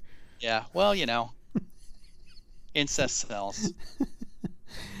quick. Yeah, well, incest cells.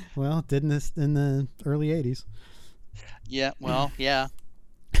 Well, it did in the early 80s. Yeah, well, yeah.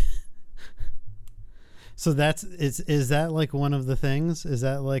 So is that like one of the things? Is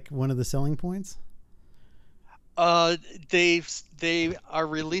that like one of the selling points? They are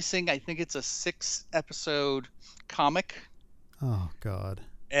releasing, I think it's a 6-episode comic. Oh God.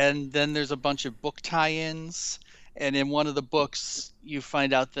 And then there's a bunch of book tie-ins, and in one of the books you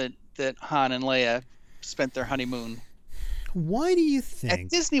find out that Han and Leia spent their honeymoon. Why do you think at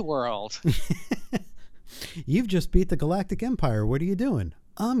Disney World? You've just beat the Galactic Empire. What are you doing?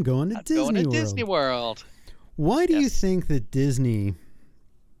 I'm going to Disney World. Why do you think that Disney,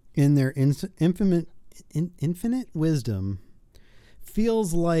 in their infinite wisdom,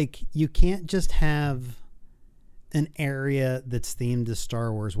 feels like you can't just have an area that's themed to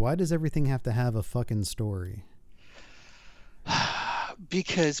Star Wars? Why does everything have to have a fucking story?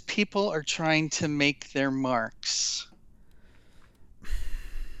 Because people are trying to make their marks.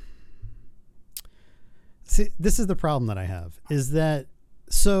 See, this is the problem that I have, is that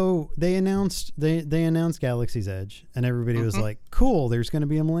so they announced Galaxy's Edge, and everybody was like, cool, there's going to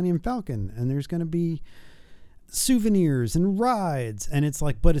be a Millennium Falcon, and there's going to be souvenirs and rides, and it's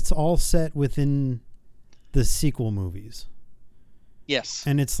like, but it's all set within the sequel movies. Yes.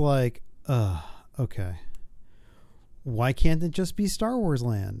 And it's like, okay. Why can't it just be Star Wars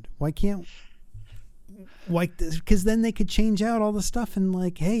Land? Because then they could change out all the stuff and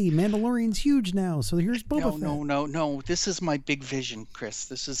like, hey, Mandalorian's huge now, so here's Boba Fett. No. This is my big vision, Chris.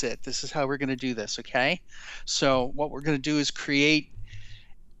 This is it. This is how we're going to do this, okay? So what we're going to do is create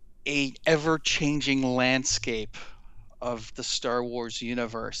a ever-changing landscape of the Star Wars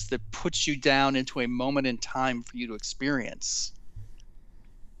universe that puts you down into a moment in time for you to experience.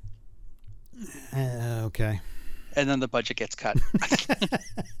 Okay. And then the budget gets cut.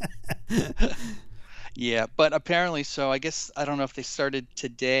 Yeah, but apparently so. I guess, I don't know if they started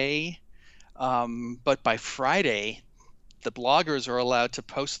today, but by Friday, the bloggers are allowed to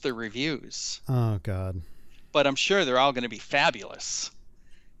post their reviews. Oh, God. But I'm sure they're all going to be fabulous.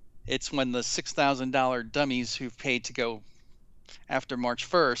 It's when the $6,000 dummies who've paid to go after March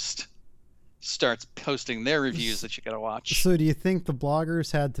 1st starts posting their reviews that you got to watch. So do you think the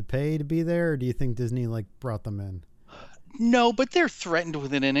bloggers had to pay to be there, or do you think Disney brought them in? No, but they're threatened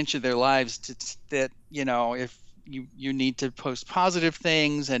within an inch of their lives that if you need to post positive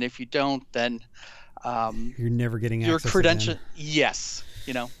things, and if you don't, then you're never getting your access credential. Again. Yes,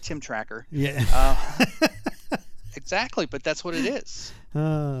 Tim Tracker. Yeah, exactly. But that's what it is.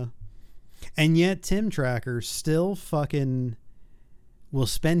 And yet Tim Tracker still fucking will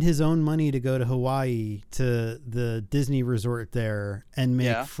spend his own money to go to Hawaii to the Disney resort there and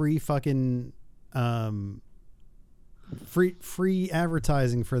make free fucking free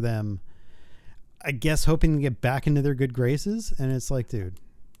advertising for them, I guess, hoping to get back into their good graces. And it's like, dude,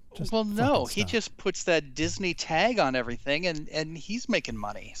 he just puts that Disney tag on everything, and he's making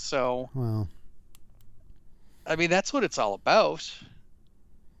money. So, well, I mean, that's what it's all about.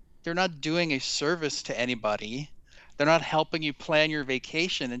 They're not doing a service to anybody. They're not helping you plan your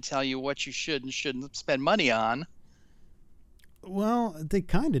vacation and tell you what you should and shouldn't spend money on. Well, they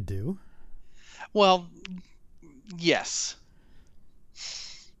kind of do. Well, yes.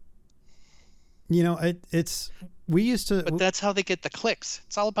 We used to, but that's how they get the clicks.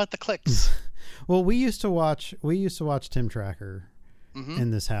 It's all about the clicks. Well, we used to watch Tim Tracker in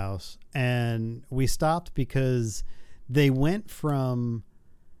this house, and we stopped because they went from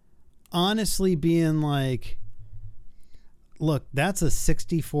honestly being like, look, that's a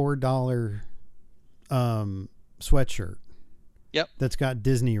 $64 sweatshirt. Yep. That's got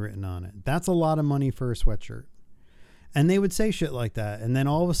Disney written on it. That's a lot of money for a sweatshirt. And they would say shit like that. And then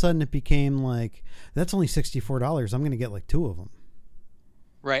all of a sudden it became like, that's only $64. I'm going to get like 2 of them.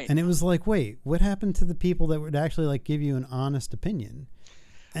 Right. And it was like, wait, what happened to the people that would actually like give you an honest opinion?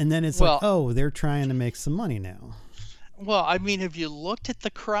 And then it's like, oh, they're trying to make some money now. Well, I mean, have you looked at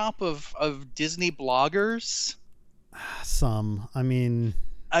the crop of Disney bloggers? Some. I mean,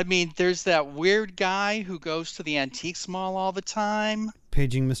 there's that weird guy who goes to the Antiques Mall all the time.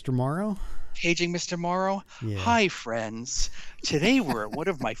 Paging Mr. Morrow? Paging Mr. Morrow. Yeah. Hi, friends. Today we're at one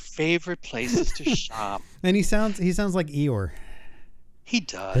of my favorite places to shop. And he sounds like Eeyore. He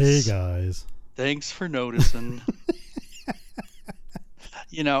does. Hey, guys. Thanks for noticing.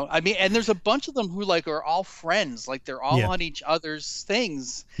 You know, I mean, and there's a bunch of them who like are all friends. Like they're all on each other's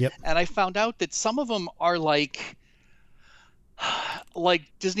things. Yep. And I found out that some of them are like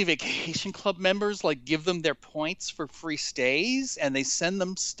Disney Vacation Club members, like give them their points for free stays and they send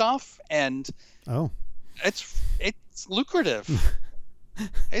them stuff, and it's lucrative.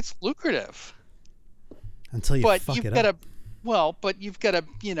 It's lucrative until you fuck it up. But you've got to,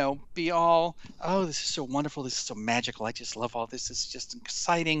 you know, be all, oh, this is so wonderful, this is so magical, I just love all this, it's just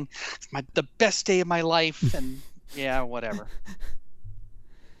exciting, it's the best day of my life, and yeah, whatever.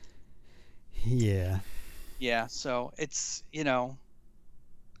 Yeah, so it's, you know.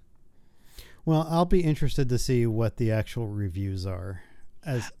 Well, I'll be interested to see what the actual reviews are,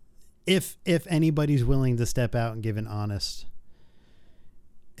 as if anybody's willing to step out and give an honest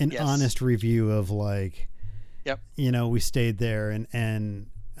review of like, you know, we stayed there and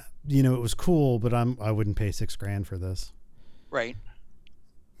you know, it was cool, but I wouldn't pay $6,000 for this. Right.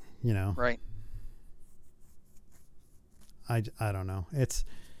 You know. Right. I don't know. It's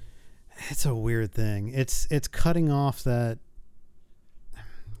a weird thing. It's cutting off that.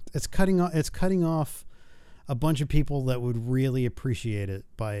 It's cutting off a bunch of people that would really appreciate it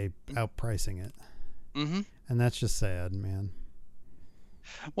by outpricing it. Mm-hmm. And that's just sad, man.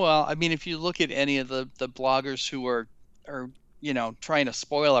 Well, I mean, if you look at any of the bloggers who are, you know, trying to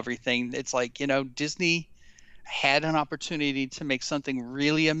spoil everything, it's like, you know, Disney had an opportunity to make something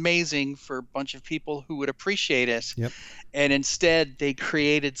really amazing for a bunch of people who would appreciate it. Yep. And instead they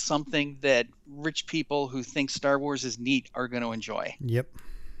created something that rich people who think Star Wars is neat are going to enjoy. Yep.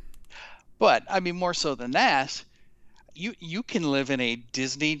 But I mean, more so than that, you can live in a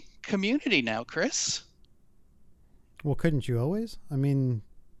Disney community now, Chris. Well, couldn't you always? I mean,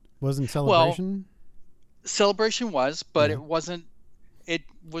 wasn't Celebration? Well, Celebration was, but it wasn't. It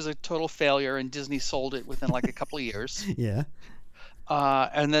was a total failure, and Disney sold it within like a couple of years. Yeah.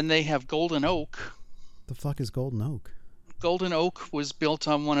 And then they have Golden Oak. The fuck is Golden Oak? Golden Oak was built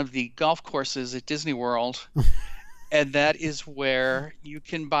on one of the golf courses at Disney World, and that is where you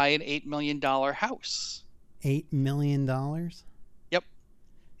can buy an $8 million house. $8 million? Yep.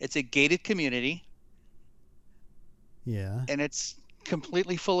 It's a gated community. Yeah. And it's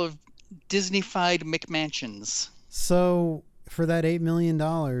completely full of Disney-fied McMansions. So for that $8 million,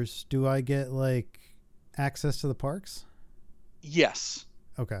 do I get like access to the parks? Yes.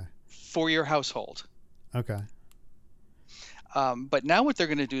 Okay. For your household. Okay. But now what they're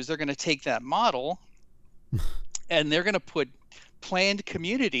going to do is they're going to take that model and they're going to put planned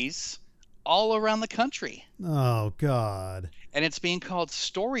communities all around the country. Oh, God. And it's being called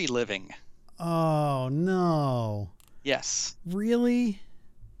Story Living. Oh, no. Yes. Really?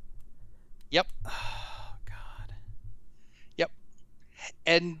 Yep. Oh, God. Yep.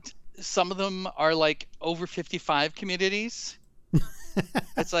 And some of them are like over 55 communities.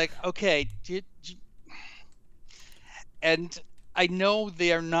 It's like, okay. And I know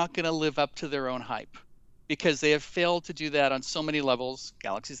they are not going to live up to their own hype because they have failed to do that on so many levels.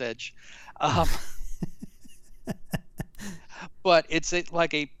 Galaxy's Edge. But it's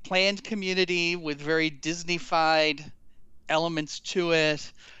like a planned community with very Disney-fied elements to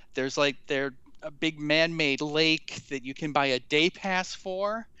it. There's like a big man-made lake that you can buy a day pass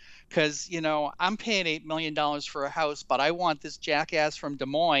for. Because, you know, I'm paying $8 million for a house, but I want this jackass from Des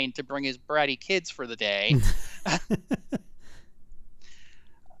Moines to bring his bratty kids for the day.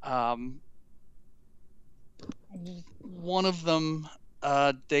 One of them,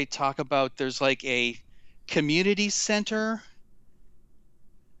 they talk about there's like a community center.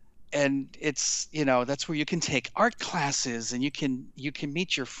 And it's, you know, that's where you can take art classes and you can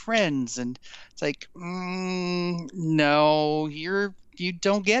meet your friends. And it's like, no, you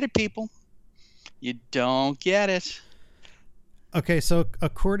don't get it, people. You don't get it. Okay, so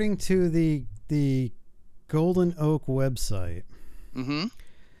according to the Golden Oak website, mm-hmm.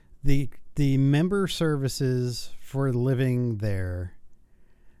 the member services for living there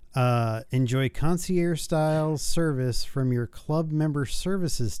Enjoy concierge-style service from your club member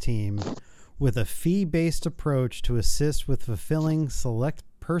services team with a fee-based approach to assist with fulfilling select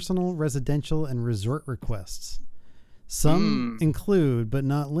personal, residential, and resort requests. Some include, but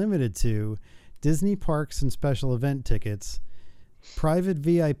not limited to, Disney parks and special event tickets, private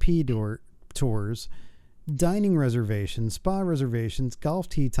VIP tours, dining reservations, spa reservations, golf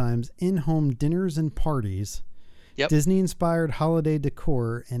tee times, in-home dinners and parties, Disney-inspired holiday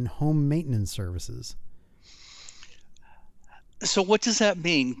decor, and home maintenance services. So what does that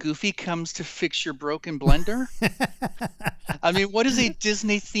mean? Goofy comes to fix your broken blender? I mean, what is a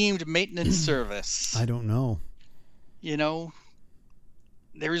Disney-themed maintenance service? I don't know. You know,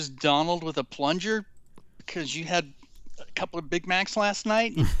 there's Donald with a plunger because you had a couple of Big Macs last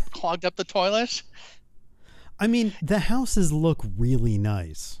night and you clogged up the toilet. I mean, the houses look really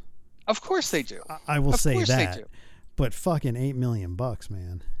nice. Of course they do. I will say that. They do. But fucking $8 million,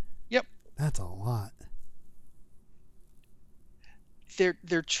 man. Yep. That's a lot.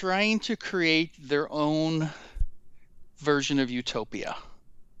 They're trying to create their own version of utopia.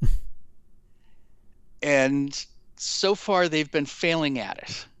 And so far they've been failing at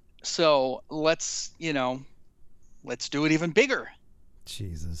it. So let's do it even bigger.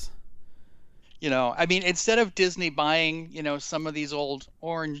 Jesus. I mean, instead of Disney buying, some of these old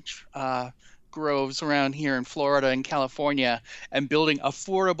orange groves around here in Florida and California and building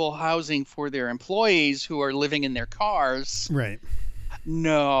affordable housing for their employees who are living in their cars. Right.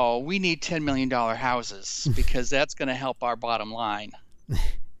 No, we need $10 million houses because that's going to help our bottom line.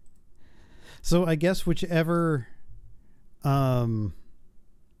 So I guess whichever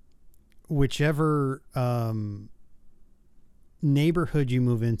neighborhood you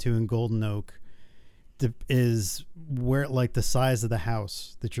move into in Golden Oak is where, like, the size of the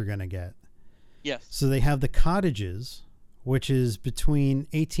house that you're going to get. Yes. So they have the cottages, which is between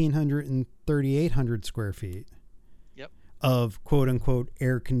 1,800 and 3,800 square feet. Yep. Of quote unquote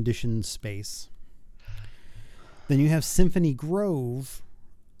air conditioned space. Then you have Symphony Grove,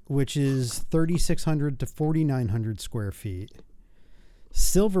 which is 3,600 to 4,900 square feet.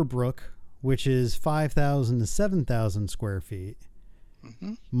 Silverbrook, which is 5,000 to 7,000 square feet.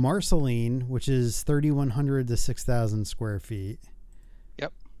 Mm-hmm. Marceline, which is 3,100 to 6,000 square feet.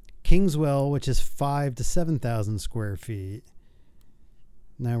 Yep. Kingswell, which is 5,000 to 7,000 square feet.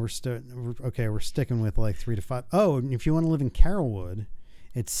 Now we're sticking with like 3 to 5. Oh, and if you want to live in Carrollwood,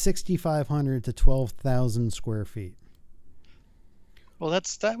 it's 6,500 to 12,000 square feet. Well,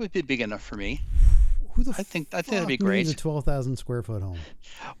 that would be big enough for me. I think that'd be great. Needs a 12,000 square foot home.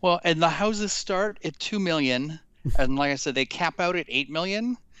 Well, and the houses start at $2 million, and like I said, they cap out at $8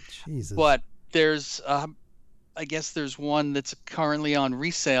 million. Jesus. But there's, I guess there's one that's currently on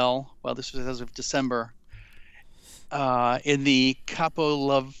resale. Well, this was as of December. In the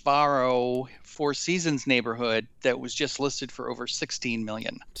Capolavaro Four Seasons neighborhood that was just listed for over $16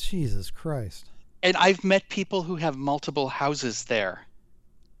 million. Jesus Christ. And I've met people who have multiple houses there.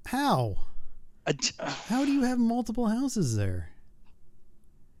 How? How do you have multiple houses there?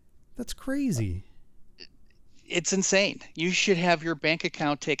 That's crazy. It's insane. You should have your bank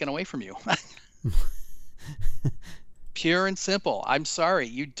account taken away from you. Pure and simple. I'm sorry.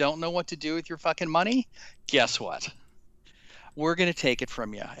 You don't know what to do with your fucking money? Guess what? We're going to take it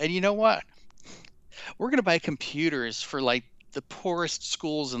from you. And you know what? We're going to buy computers for like the poorest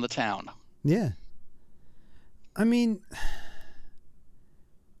schools in the town. Yeah. I mean,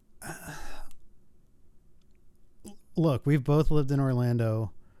 look, we've both lived in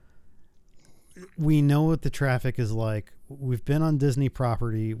Orlando. We know what the traffic is like. We've been on Disney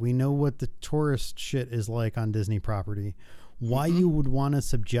property. We know what the tourist shit is like on Disney property. Why you would want to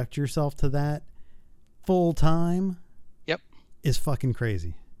subject yourself to that full time? Yep. Is fucking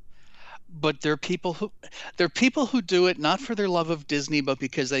crazy. But there are people who do it not for their love of Disney, but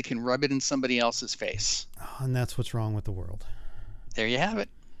because they can rub it in somebody else's face. Oh, and that's what's wrong with the world. There you have it.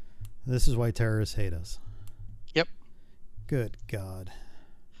 This is why terrorists hate us. Yep. Good God.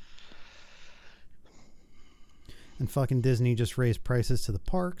 And fucking Disney just raised prices to the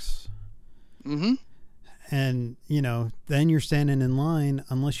parks. Mm-hmm. And, then you're standing in line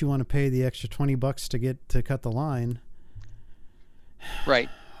unless you want to pay the extra $20 to cut the line. Right.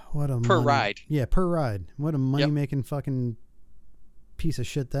 What a per ride. Yeah, per ride. What a money-making fucking piece of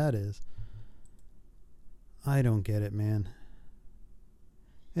shit that is. I don't get it, man.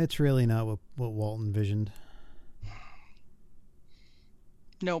 It's really not what Walt envisioned.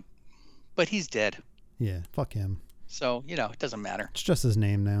 Nope. But he's dead. Yeah, fuck him. So, it doesn't matter. It's just his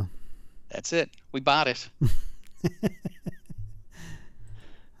name now. That's it. We bought it.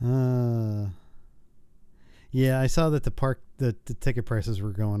 Yeah, I saw that the ticket prices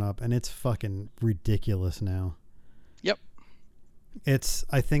were going up, and it's fucking ridiculous now. Yep.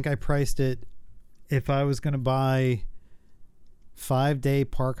 I think I priced it, if I was going to buy 5-day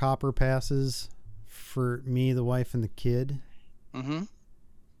park hopper passes for me, the wife, and the kid,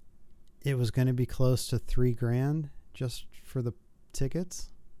 it was going to be close to $3,000 just for the tickets.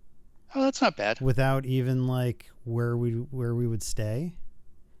 Oh, that's not bad. Without even like where we would stay.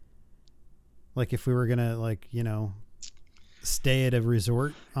 Like if we were gonna like, you know, stay at a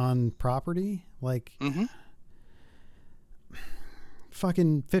resort on property, like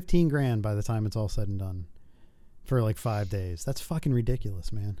fucking $15,000 by the time it's all said and done for like 5 days. That's fucking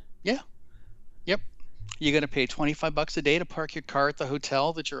ridiculous, man. Yeah. Yep. You're gonna pay $25 a day to park your car at the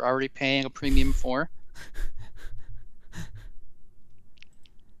hotel that you're already paying a premium for.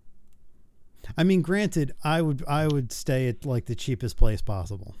 I mean, granted, I would stay at like the cheapest place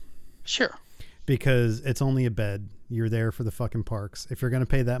possible. Sure. Because it's only a bed. You're there for the fucking parks. If you're going to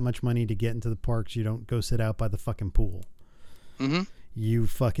pay that much money to get into the parks, you don't go sit out by the fucking pool. You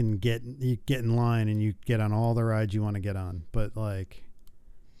fucking get in line and you get on all the rides you want to get on. But like,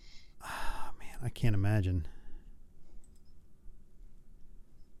 man, I can't imagine.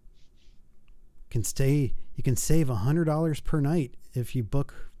 You can save $100 per night if you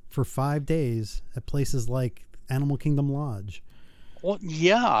book for 5 days at places like Animal Kingdom Lodge. Well,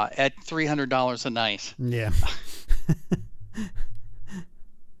 yeah, at $300 a night. Yeah.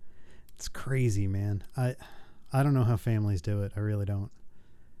 It's crazy, man. I don't know how families do it. I really don't.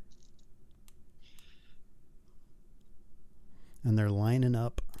 And they're lining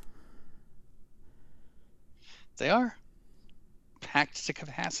up. They are. Packed to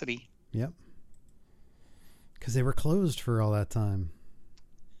capacity. Yep. Because they were closed for all that time.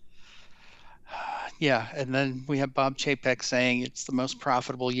 Yeah, and then we have Bob Chapek saying it's the most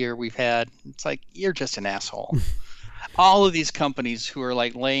profitable year we've had. It's like, you're just an asshole. All of these companies who are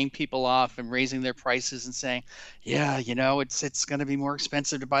like laying people off and raising their prices and saying, yeah, you know, it's going to be more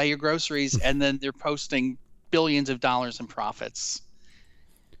expensive to buy your groceries, and then they're posting billions of dollars in profits.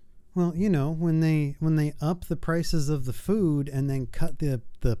 Well, you know, when they up the prices of the food and then cut the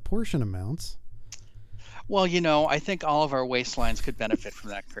portion amounts. Well, you know, I think all of our waistlines could benefit from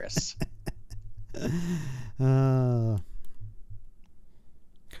that, Chris. Well,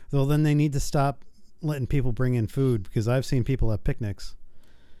 then they need to stop letting people bring in food, because I've seen people have picnics.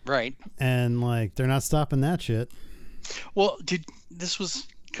 Right. And like, they're not stopping that shit. Well, this was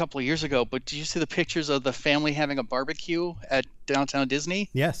a couple of years ago, but did you see the pictures of the family having a barbecue at Downtown Disney?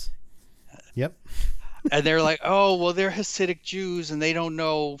 Yes. Yep. And they're like, oh, well, they're Hasidic Jews and they don't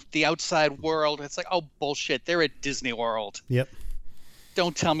know the outside world. It's like, oh, bullshit. They're at Disney World. Yep.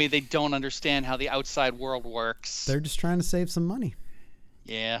 Don't tell me they don't understand how the outside world works. They're just trying to save some money.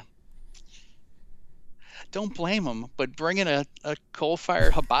 Yeah. Don't blame them, but bring in a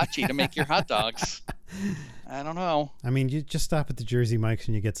coal-fired hibachi to make your hot dogs. I don't know. I mean, you just stop at the Jersey Mike's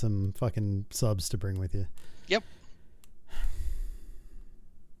and you get some fucking subs to bring with you. Yep.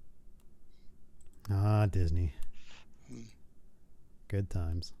 Ah, Disney. Good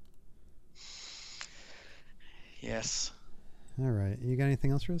times. Yes. All right. You got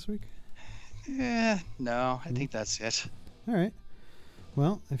anything else for this week? No, I think that's it. All right.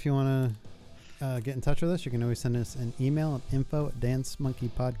 Well, if you want to get in touch with us, you can always send us an email at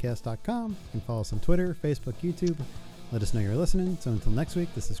info@dancemonkeypodcast.com. You can follow us on Twitter, Facebook, YouTube. Let us know you're listening. So until next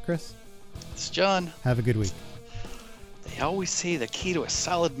week, this is Chris. It's John. Have a good week. They always say the key to a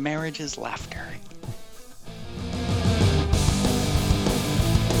solid marriage is laughter.